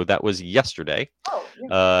 So that was yesterday. Oh,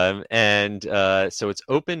 yeah. So it's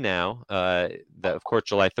open now. Of course,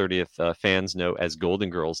 July 30th, fans know as Golden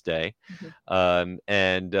Girls Day.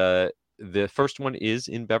 The first one is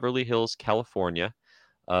in Beverly Hills, California.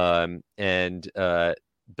 But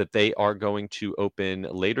they are going to open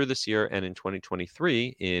later this year and in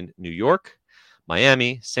 2023 in New York,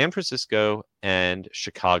 Miami, San Francisco, and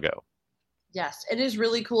Chicago. Yes, it is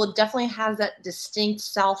really cool. It definitely has that distinct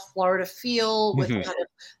South Florida feel with kind of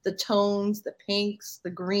the tones, the pinks, the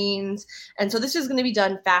greens. And so this is going to be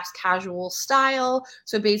done fast casual style.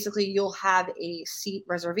 So basically you'll have a seat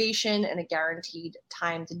reservation and a guaranteed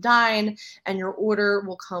time to dine. And your order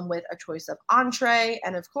will come with a choice of entree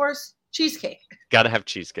and, of course, cheesecake. Gotta have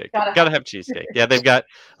cheesecake. Gotta have cheesecake. Yeah, they've got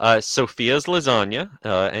Sophia's lasagna,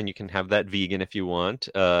 and you can have that vegan if you want.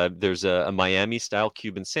 There's a Miami-style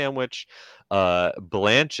Cuban sandwich,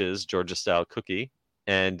 Blanche's Georgia-style cookie,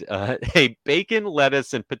 and a bacon,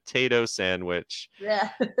 lettuce, and potato sandwich. Yeah.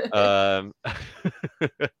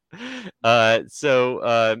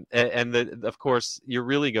 Of course, you're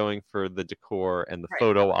really going for the decor and the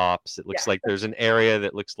photo ops. It looks like there's an area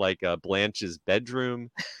that looks like Blanche's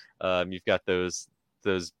bedroom. You've got those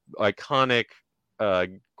iconic,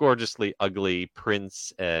 gorgeously ugly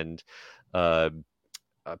prints and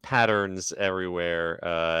patterns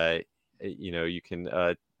everywhere. You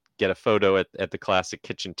can get a photo at the classic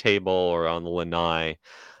kitchen table or on the lanai,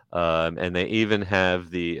 and they even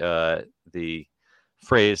have the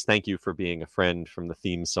phrase "Thank you for being a friend" from the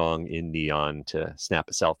theme song in neon to snap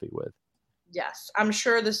a selfie with. Yes, I'm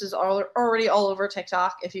sure this is already all over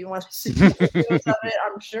TikTok. If you want to see videos of it,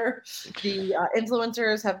 I'm sure the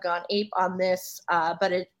influencers have gone ape on this.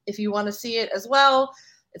 But if you want to see it as well,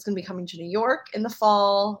 it's going to be coming to New York in the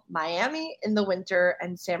fall, Miami in the winter,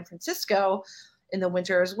 and San Francisco in the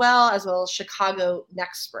winter as well as Chicago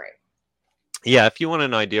next spring. Yeah, if you want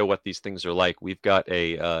an idea what these things are like, we've got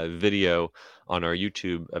a video on our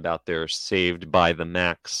YouTube about their Saved by the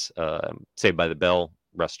Bell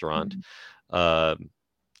restaurant. I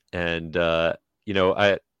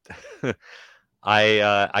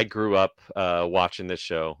grew up watching this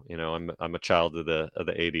show. I'm a child of the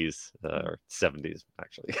 80s or 70s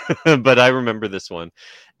actually, but I remember this one,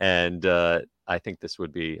 and I think this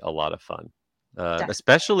would be a lot of fun.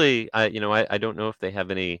 Especially, I don't know if they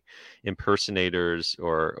have any impersonators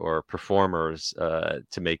or performers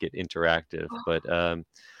to make it interactive, but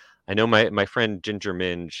I know my friend Ginger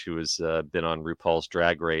Minge, who has been on RuPaul's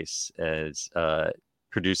Drag Race,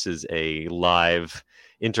 produces a live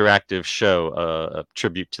interactive show, a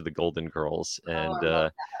tribute to the Golden Girls,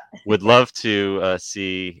 and would love to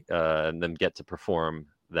see them get to perform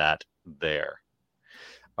that there.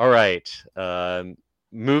 All right,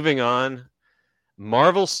 moving on.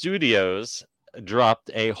 Marvel Studios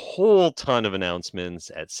dropped a whole ton of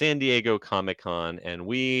announcements at San Diego Comic-Con, and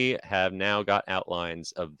we have now got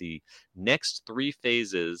outlines of the next 3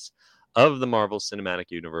 phases of the Marvel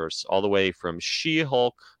Cinematic Universe, all the way from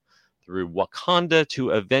She-Hulk through Wakanda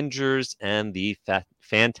to Avengers and the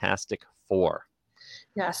Fantastic Four.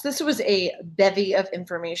 Yes, this was a bevy of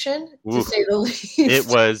information, to Oof. say the least.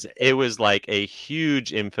 It was like a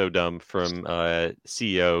huge info dump from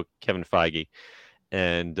CEO Kevin Feige,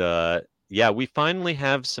 and yeah, we finally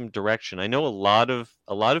have some direction. I know a lot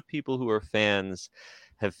of people who are fans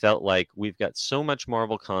have felt like we've got so much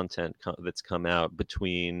Marvel content that's come out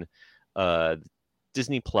between uh,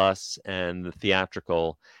 Disney Plus and the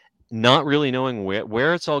theatrical, not really knowing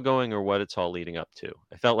where it's all going or what it's all leading up to.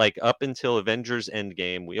 I felt like up until Avengers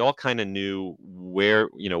Endgame, we all kind of knew where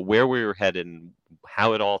we were headed and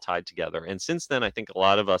how it all tied together. And since then, I think a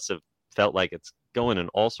lot of us have felt like it's going in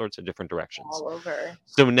all sorts of different directions. All over.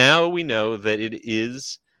 So now we know that it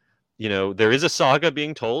is, there is a saga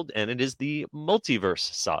being told, and it is the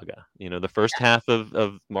multiverse saga. The first half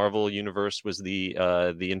of Marvel Universe was the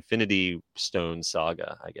Infinity Stone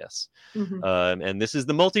saga, I guess. Mhm. And this is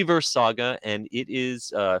the multiverse saga, and it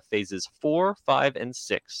is phases 4, 5, and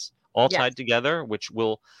 6 all Yes. tied together, which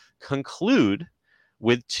will conclude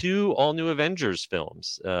with 2 all-new Avengers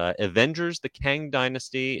films. Avengers: The Kang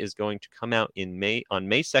Dynasty is going to come out on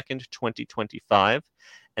May 2nd, 2025.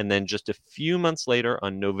 And then just a few months later,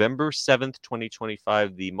 on November 7th,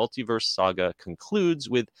 2025, the multiverse saga concludes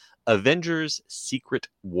with Avengers: Secret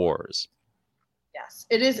Wars. Yes,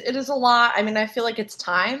 it is. It is a lot. I mean, I feel like it's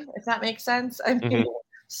time, if that makes sense. I mean,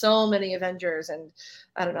 so many Avengers, and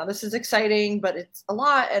I don't know. This is exciting, but it's a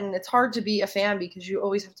lot, and it's hard to be a fan because you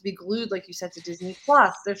always have to be glued, like you said, to Disney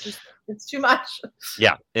Plus. It's too much.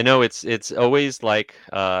 Yeah, it's always like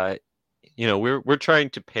we're trying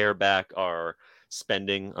to pare back our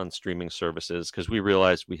spending on streaming services because we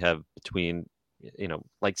realize we have between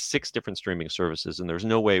like 6 different streaming services, and there's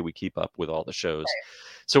no way we keep up with all the shows.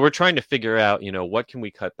 So we're trying to figure out what can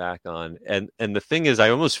we cut back on, and the thing is, I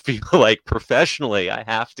almost feel like professionally I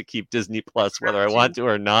have to keep Disney Plus whether I want to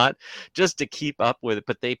or not, just to keep up with it.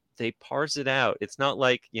 But they parse it out. It's not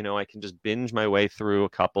like I can just binge my way through a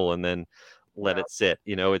couple and then let it sit.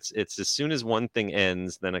 It's as soon as one thing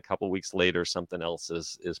ends, then a couple weeks later something else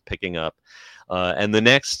is picking up, and the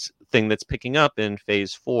next thing that's picking up in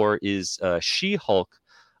phase 4 is She-Hulk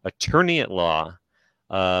Attorney at Law.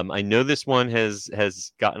 I know this one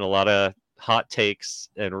has gotten a lot of hot takes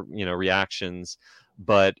and reactions,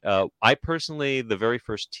 but I personally, the very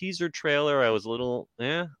first teaser trailer, I was a little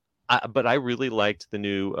but I really liked the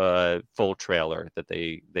new full trailer that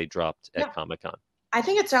they dropped at Comic-Con. I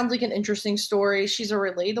think it sounds like an interesting story. She's a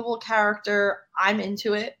relatable character. I'm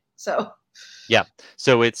into it. So yeah.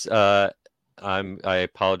 So it's I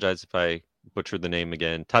apologize if I butchered the name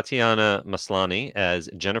again. Tatiana Maslany as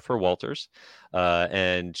Jennifer Walters.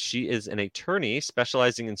 And she is an attorney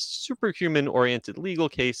specializing in superhuman-oriented legal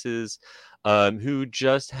cases, who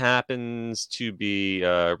just happens to be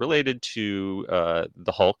related to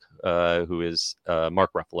the Hulk, who is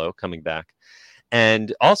Mark Ruffalo, coming back.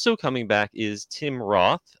 And also coming back is Tim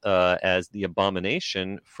Roth as the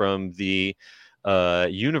Abomination from the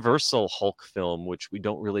Universal Hulk film, which we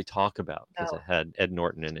don't really talk about because it had Ed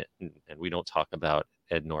Norton in it, and we don't talk about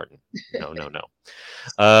Ed Norton. No.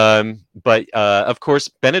 But of course,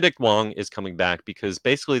 Benedict Wong is coming back because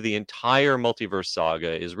basically the entire multiverse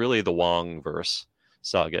saga is really the Wong-verse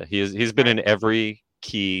saga. He's been in every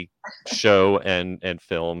key show and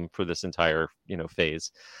film for this entire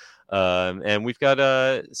phase. And we've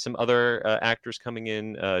got some other actors coming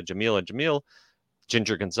in: Jamila Jamil,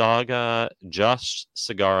 Ginger Gonzaga, Josh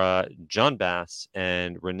Segarra, John Bass,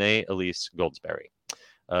 and Renee Elise Goldsberry.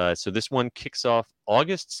 So this one kicks off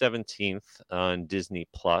August 17th on Disney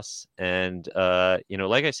Plus, and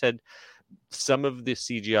like I said, some of the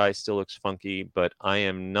CGI still looks funky, but I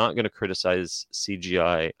am not going to criticize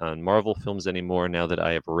CGI on Marvel films anymore now that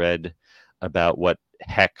I have read about what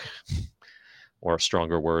heck, or a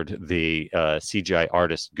stronger word, the CGI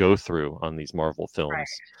artists go through on these Marvel films. Right.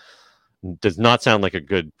 Does not sound like a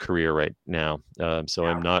good career right now. So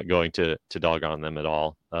I'm not going to dog on them at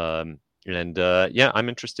all. I'm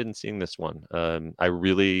interested in seeing this one. I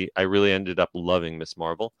really ended up loving Miss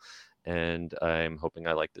Marvel, and I'm hoping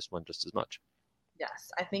I like this one just as much.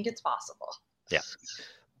 Yes, I think it's possible. Yeah.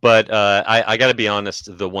 But I got to be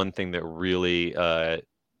honest, the one thing that really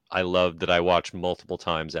I loved, that I watched multiple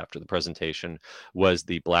times after the presentation, was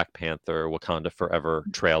the Black Panther Wakanda Forever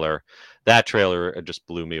trailer. That trailer just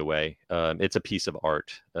blew me away. It's a piece of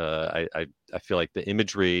art. I feel like the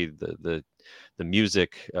imagery, the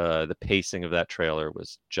music, the pacing of that trailer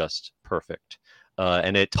was just perfect.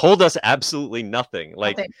 And it told us absolutely nothing.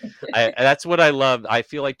 Like, that's what I love. I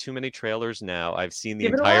feel like too many trailers now. I've seen the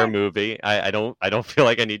entire movie. I don't feel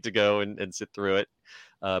like I need to go and sit through it.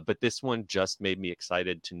 But this one just made me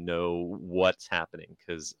excited to know what's happening,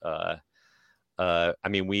 because I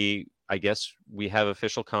mean, I guess we have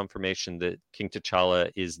official confirmation that King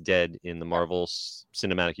T'Challa is dead in the Marvel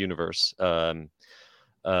Cinematic Universe. So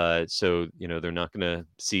they're not going to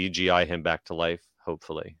CGI him back to life,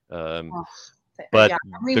 hopefully. But yeah,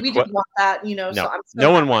 I mean, we didn't want that, no, so I'm so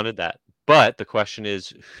no one happy. wanted that. But the question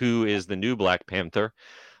is, who is the new Black Panther?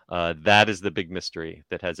 That is the big mystery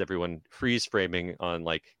that has everyone freeze framing on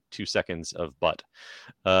like 2 seconds of butt.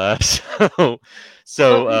 So we'll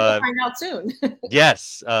find out soon.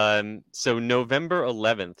 yes. So November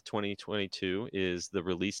 11th, 2022 is the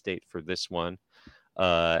release date for this one.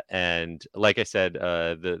 And like I said,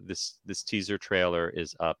 this teaser trailer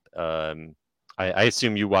is up. I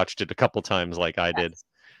assume you watched it a couple times like I did.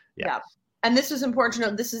 Yeah. And this is important to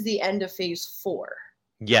note. This is the end of phase 4.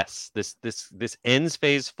 Yes, this ends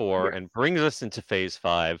phase 4 and brings us into phase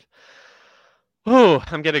 5. Oh,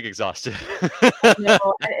 I'm getting exhausted.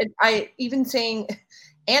 I even saying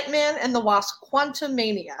Ant-Man and the Wasp: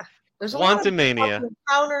 Quantumania. There's a Quantum lot of Mania. quantum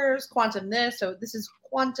encounters, quantum this. So this is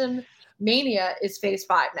Quantum Mania is phase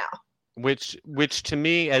 5 now. Which to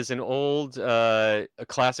me, as an old a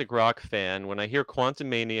classic rock fan, when I hear Quantum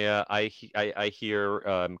Mania, I hear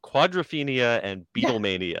Quadrophenia and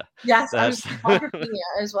Beatlemania. Yes,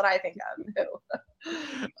 Quadrophenia is what I think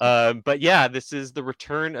of. But yeah, this is the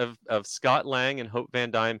return of Scott Lang and Hope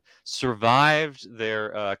Van Dyne. Survived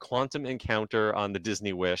their quantum encounter on the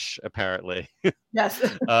Disney Wish, apparently. Yes.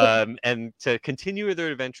 And to continue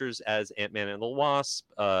their adventures as Ant-Man and the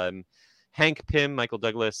Wasp. Hank Pym, Michael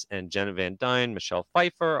Douglas, and Jenna Van Dyne, Michelle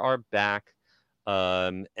Pfeiffer are back.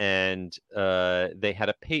 And they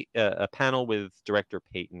had a panel with director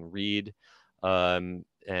Peyton Reed. And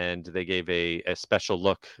they gave a special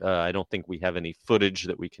look. I don't think we have any footage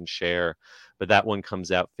that we can share, but that one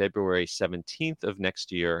comes out February 17th of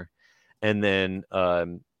next year. And then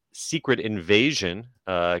Secret Invasion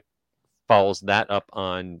follows that up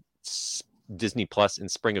on Disney Plus in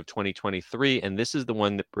spring of 2023, and this is the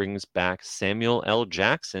one that brings back Samuel L.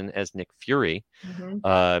 Jackson as Nick Fury.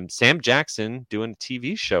 Sam Jackson doing a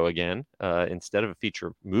TV show again instead of a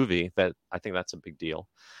feature movie. That I think that's a big deal.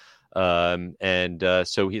 So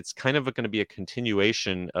it's kind of going to be a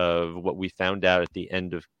continuation of what we found out at the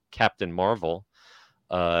end of Captain Marvel,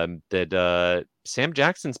 that Sam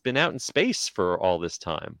Jackson's been out in space for all this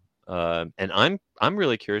time. And I'm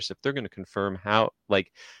really curious if they're going to confirm how,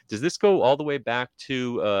 like, does this go all the way back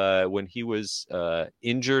to when he was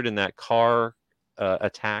injured in that car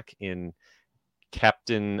attack in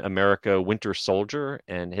Captain America Winter Soldier,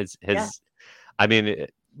 and I mean,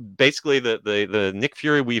 basically the Nick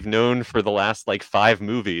Fury we've known for the last like 5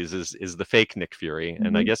 movies is the fake Nick Fury.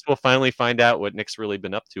 And I guess we'll finally find out what Nick's really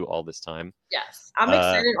been up to all this time. Yes, I'm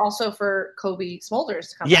excited also for Kobe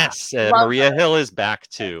Smulders to come back. Yes, Maria Hill is back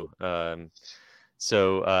too. Yeah,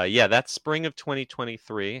 that's spring of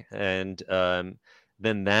 2023, and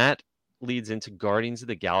then that leads into Guardians of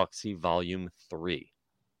the Galaxy Volume 3.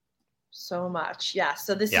 So much. Yeah.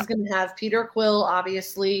 So this is going to have Peter Quill,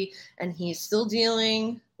 obviously, and he's still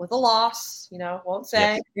dealing with a loss. Won't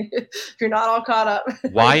say if you're not all caught up.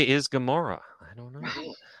 Why is Gamora? I don't know.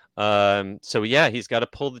 So yeah, he's got to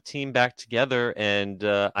pull the team back together, and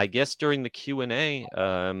I guess during the Q&A,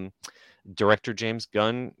 director James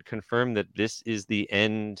Gunn confirmed that this is the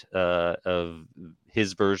end of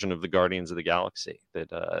his version of the Guardians of the Galaxy.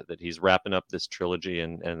 That he's wrapping up this trilogy,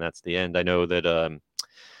 and that's the end. I know that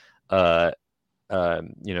other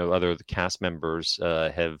cast members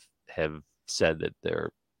have said that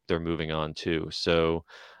they're moving on too. So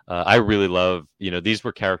I really love, these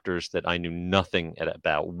were characters that I knew nothing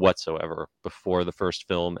about whatsoever before the first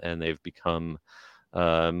film, and they've become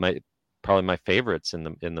probably my favorites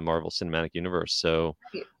in the Marvel Cinematic Universe. So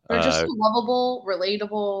they're just lovable,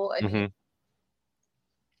 relatable. I mean,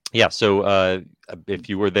 yeah, so if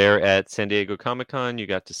you were there at San Diego Comic-Con, you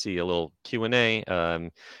got to see a little Q&A.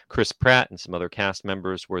 Chris Pratt and some other cast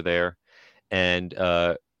members were there. And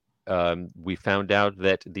we found out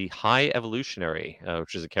that the High Evolutionary,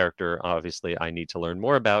 which is a character, obviously, I need to learn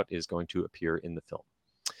more about, is going to appear in the film.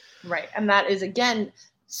 Right. And that is, again,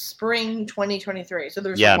 spring 2023. So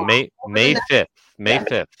there's May 5th. May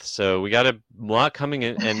 5th. So we got a lot coming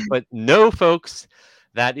in. But no, folks,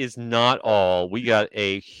 that is not all. We got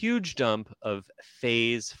a huge dump of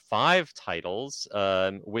Phase 5 titles,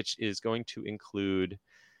 which is going to include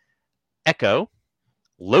Echo,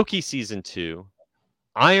 Loki Season 2,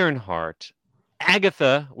 Ironheart,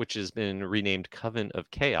 Agatha, which has been renamed Coven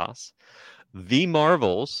of Chaos, The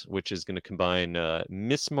Marvels, which is going to combine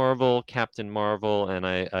Miss Marvel, Captain Marvel, and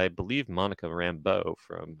I believe Monica Rambeau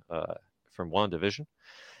from WandaVision,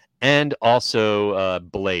 and also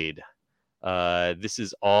Blade. This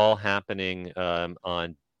is all happening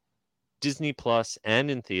on Disney Plus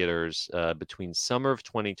and in theaters between summer of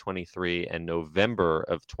 2023 and November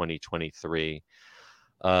of 2023.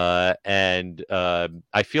 And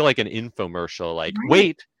I feel like an infomercial, like,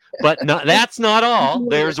 wait, but that's not all.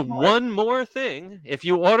 There's one more thing. If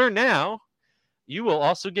you order now, you will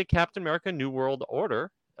also get Captain America New World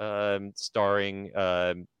Order, starring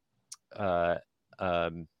the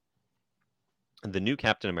new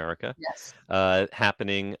Captain America,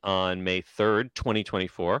 happening on May 3rd,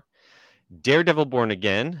 2024. Daredevil Born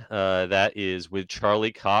Again, that is with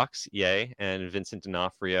Charlie Cox, and Vincent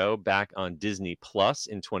D'Onofrio, back on Disney Plus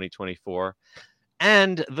in 2024.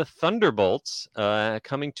 And The Thunderbolts,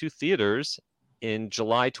 coming to theaters in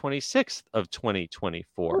July 26th of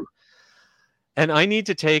 2024. Ooh. And I need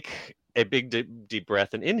to take a big deep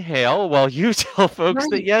breath and inhale while you tell folks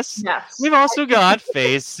that yes, we've also got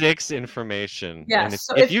Phase 6 information. Yes. And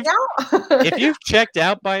So if you've checked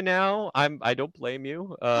out by now, I don't blame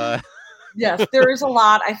you. Yes, there is a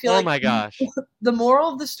lot. I feel oh my gosh. The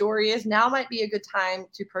moral of the story is now might be a good time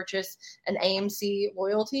to purchase an AMC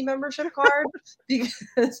loyalty membership card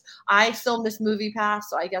because I still miss Movie Pass,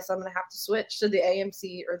 so I guess I'm going to have to switch to the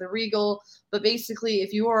AMC or the Regal. But basically,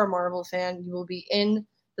 if you are a Marvel fan, you will be in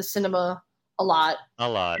the cinema a lot.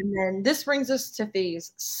 And then this brings us to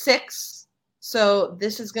Phase 6. So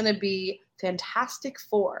this is going to be Fantastic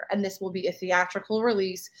Four, and this will be a theatrical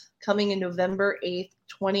release coming in November 8th,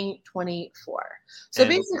 2024. So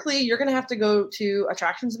basically, you're going to have to go to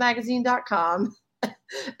attractionsmagazine.com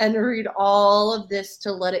and read all of this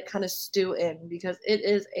to let it kind of stew in, because it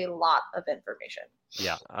is a lot of information.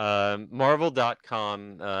 Yeah.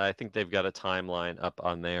 Marvel.com, I think they've got a timeline up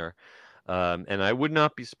on there. And I would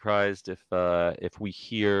not be surprised if we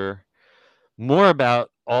hear more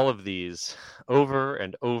about all of these over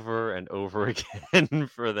and over and over again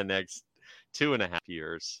for the next 2.5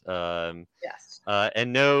 years. Yes.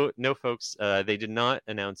 And no, folks, they did not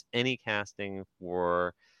announce any casting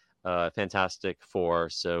for Fantastic Four,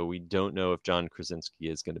 so we don't know if John Krasinski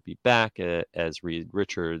is going to be back as Reed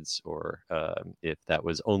Richards, or if that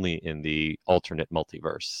was only in the alternate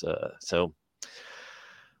multiverse. So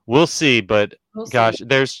we'll see, but gosh,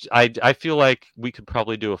 I feel like we could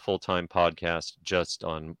probably do a full-time podcast just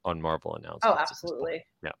on Marvel announcements. Oh, absolutely.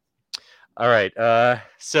 Yeah. All right.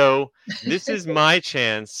 So this is my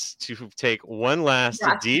chance to take one last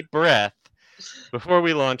deep breath before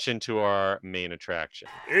we launch into our main attraction.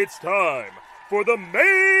 It's time for the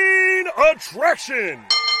main attraction.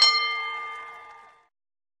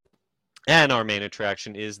 And our main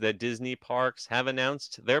attraction is that Disney parks have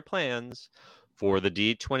announced their plans for the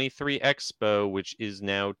D23 Expo, which is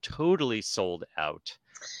now totally sold out.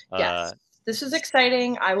 Yes, this is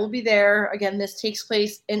exciting. I will be there. Again, this takes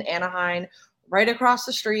place in Anaheim, right across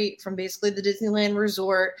the street from basically the Disneyland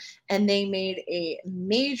Resort. And they made a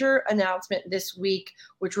major announcement this week,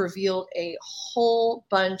 which revealed a whole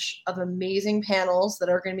bunch of amazing panels that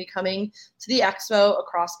are going to be coming to the Expo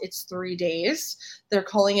across its 3 days. They're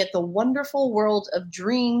calling it the Wonderful World of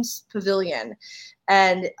Dreams Pavilion.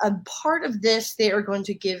 And a part of this, they are going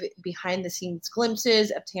to give behind-the-scenes glimpses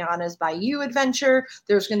of Tiana's Bayou adventure.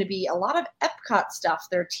 There's going to be a lot of Epcot stuff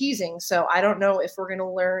they're teasing. So I don't know if we're going to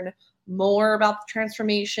learn more about the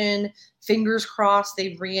transformation. Fingers crossed,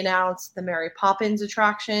 they've re-announced the Mary Poppins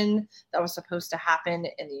attraction that was supposed to happen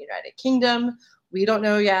in the United Kingdom. We don't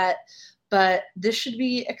know yet, but this should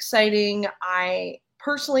be exciting. I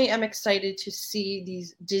personally am excited to see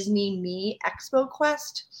these Disney Me Expo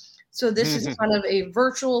Quest. So this is kind of a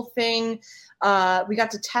virtual thing. We got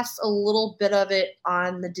to test a little bit of it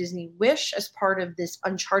on the Disney Wish as part of this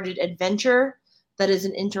Uncharted adventure that is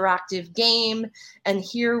an interactive game. And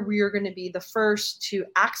here we are going to be the first to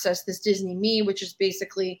access this Disney Me, which is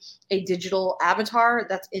basically a digital avatar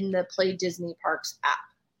that's in the Play Disney Parks app.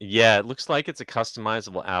 Yeah, it looks like it's a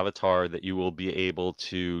customizable avatar that you will be able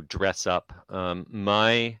to dress up.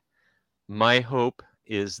 My hope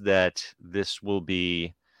is that this will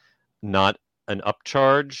be not an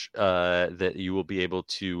upcharge, that you will be able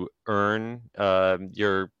to earn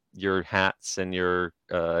your hats and your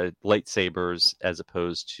lightsabers as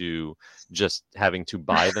opposed to just having to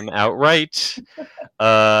buy them outright.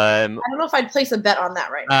 I don't know if I'd place a bet on that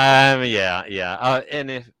right now. Yeah.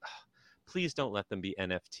 And please don't let them be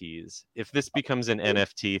NFTs. If this becomes an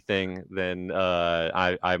NFT thing, then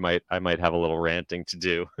I might have a little ranting to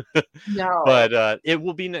do. No, but it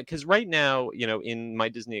will be, because right now, in my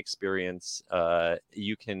Disney experience,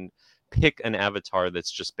 you can pick an avatar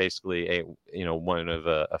that's just basically one of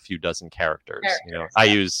a few dozen characters. I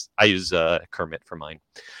use Kermit for mine.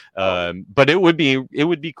 But it would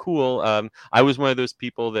be cool. I was one of those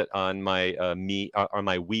people that on my on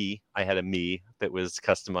my Wii, I had a me that was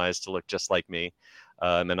customized to look just like me.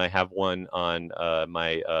 And I have one on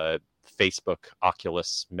my Facebook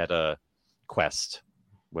Oculus Meta Quest,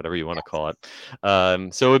 whatever you want to call it.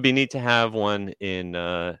 So it would be neat to have one in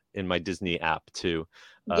my Disney app too.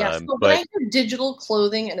 Yes, but when I hear digital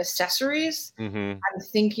clothing and accessories, mm-hmm. I'm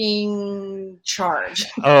thinking charge.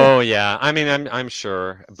 Oh yeah, I mean I'm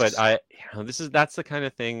sure, but that's the kind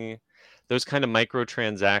of thing. Those kind of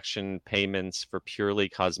microtransaction payments for purely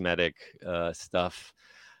cosmetic stuff.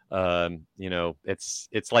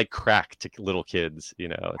 It's like crack to little kids.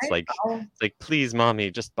 It's like please,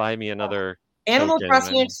 mommy, just buy me another Animal token.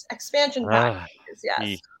 Crossing expansion pack.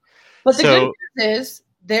 Yes, but the good news is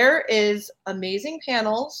there is amazing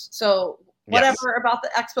panels. So whatever about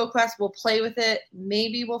the Expo Quest, we'll play with it.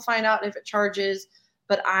 Maybe we'll find out if it charges.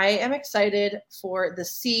 But I am excited for the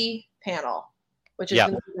C panel, which is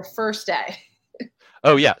going to be the first day.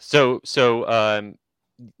 Oh yeah, so the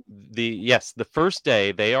first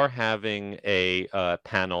day they are having a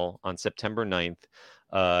panel on September 9th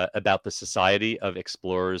about the Society of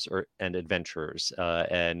Explorers and Adventurers,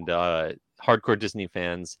 and hardcore Disney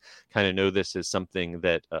fans kind of know this as something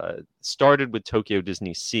that started with Tokyo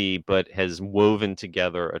Disney Sea, but has woven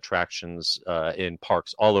together attractions in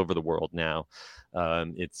parks all over the world now.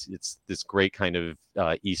 It's this great kind of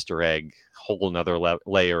Easter egg, whole another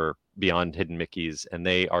layer beyond Hidden Mickeys, and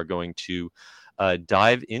they are going to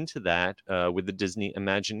dive into that with the Disney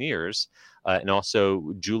Imagineers, and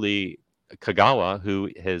also Julie Kagawa, who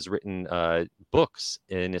has written books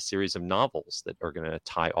in a series of novels that are going to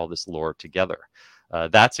tie all this lore together.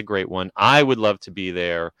 That's a great one. I would love to be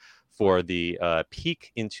there for the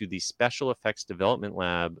peek into the special effects development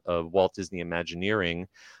lab of Walt Disney Imagineering,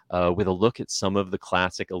 with a look at some of the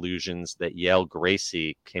classic illusions that Yale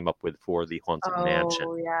Gracie came up with for the Haunted Mansion.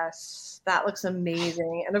 Oh, yes. That looks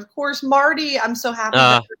amazing. And of course, Marty, I'm so happy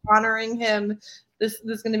that you're honoring him. This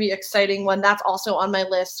is going to be an exciting one. That's also on my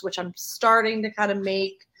list, which I'm starting to kind of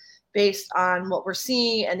make based on what we're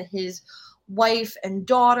seeing. And his wife and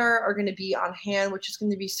daughter are going to be on hand, which is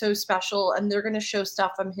going to be so special. And they're going to show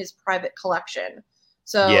stuff from his private collection.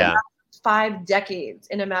 So that's 5 decades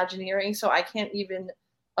in Imagineering. So I can't even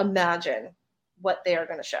imagine what they are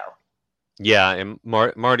going to show. Yeah, and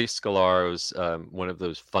Marty Scalaro's one of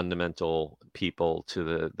those fundamental people to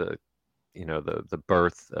the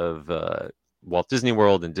birth of Walt Disney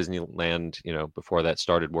World and Disneyland, before that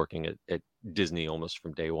started working at Disney almost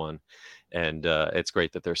from day one. And it's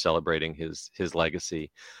great that they're celebrating his legacy.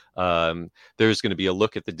 There's going to be a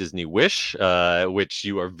look at the Disney Wish, which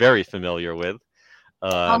you are very familiar with.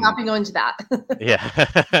 I'll not be going to that.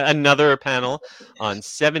 Yeah, another panel on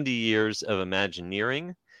 70 years of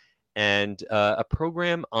Imagineering, and a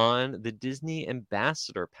program on the Disney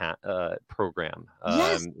Ambassador program.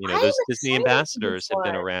 Yes, those Disney ambassadors have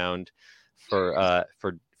been around for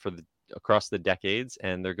across the decades,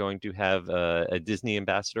 and they're going to have a Disney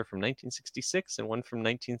ambassador from 1966 and one from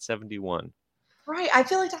 1971. Right. I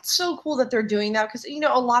feel like that's so cool that they're doing that because,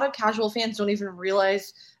 a lot of casual fans don't even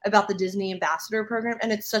realize about the Disney Ambassador program.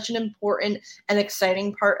 And it's such an important and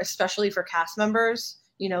exciting part, especially for cast members,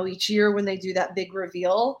 each year when they do that big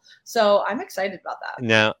reveal. So I'm excited about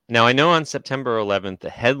that. Now I know on September 11th,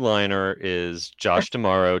 the headliner is Josh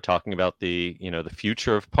D'Amaro talking about the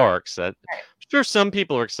future of parks. That I'm sure some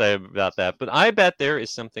people are excited about that, but I bet there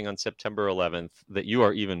is something on September 11th that you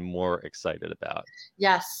are even more excited about.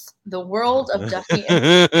 Yes, the world of Duffy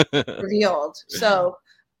revealed. So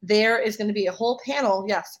there is going to be a whole panel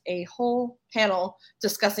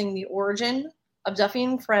discussing the origin of Duffy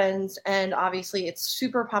and Friends, and obviously its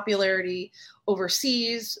super popularity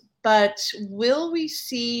overseas. But will we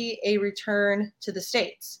see a return to the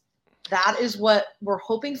States? That is what we're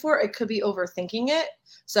hoping for. It could be overthinking it.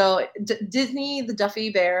 So Duffy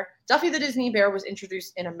the Disney Bear was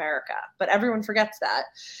introduced in America, but everyone forgets that.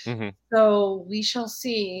 Mm-hmm. So we shall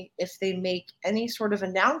see if they make any sort of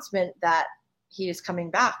announcement that he is coming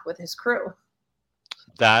back with his crew.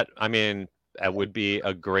 That would be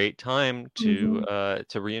a great time to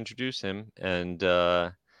reintroduce him, and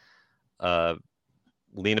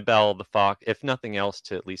Lena Bell, the Fox, if nothing else,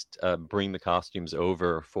 to at least bring the costumes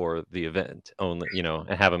over for the event only, and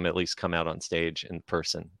have them at least come out on stage in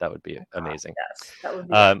person. That would be amazing. Yes, that would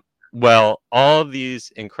be well, all of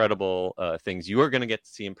these incredible things you are going to get to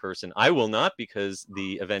see in person. I will not, because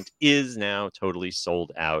the event is now totally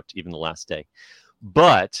sold out, even the last day.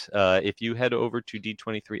 But if you head over to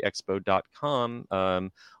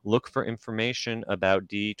D23Expo.com, look for information about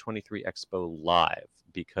D23 Expo Live,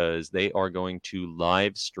 because they are going to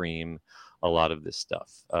live stream a lot of this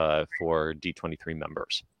stuff for D23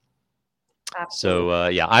 members. Absolutely. So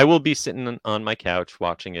yeah, I will be sitting on my couch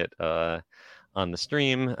watching it on the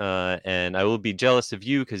stream, and I will be jealous of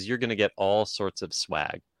you because you're going to get all sorts of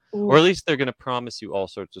swag. Or at least they're going to promise you all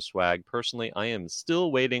sorts of swag. Personally, I am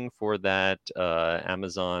still waiting for that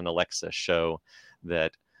Amazon Alexa show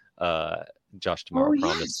that Josh Tomorrow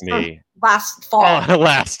promised me last fall. Oh,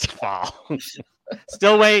 last fall.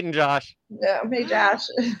 Still waiting, Josh. Yeah, hey Josh.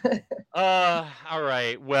 All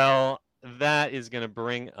right. Well, that is going to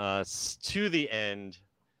bring us to the end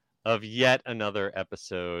of yet another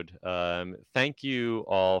episode. Thank you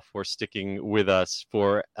all for sticking with us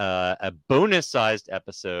for a bonus-sized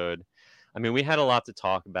episode. I mean, we had a lot to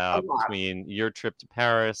talk about between your trip to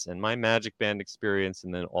Paris and my Magic Band experience,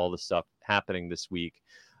 and then all the stuff happening this week.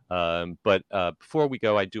 But before we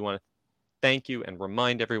go, I do want to thank you and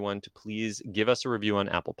remind everyone to please give us a review on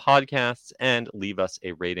Apple Podcasts and leave us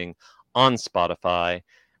a rating on Spotify. It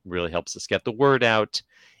really helps us get the word out.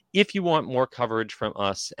 If you want more coverage from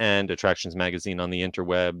us and Attractions Magazine on the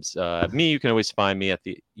interwebs, you can always find me at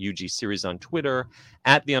the UG Series on Twitter,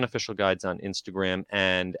 at the Unofficial Guides on Instagram,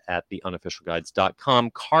 and at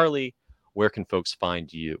theunofficialguides.com. Carly, where can folks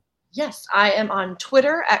find you? Yes, I am on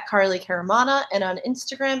Twitter at Carly Caramana and on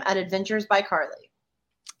Instagram at Adventures by Carly.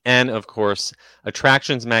 And of course,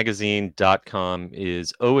 attractionsmagazine.com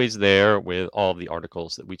is always there with all of the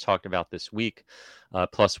articles that we talked about this week.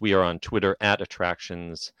 Plus, we are on Twitter at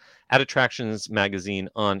Attractions Magazine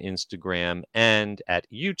on Instagram, and at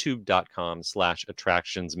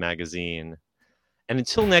youtube.com/attractionsmagazine. And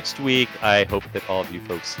until next week, I hope that all of you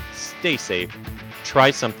folks stay safe, try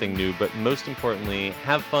something new, but most importantly,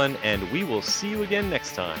 have fun, and we will see you again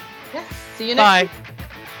next time. Yes, see you next week. Bye.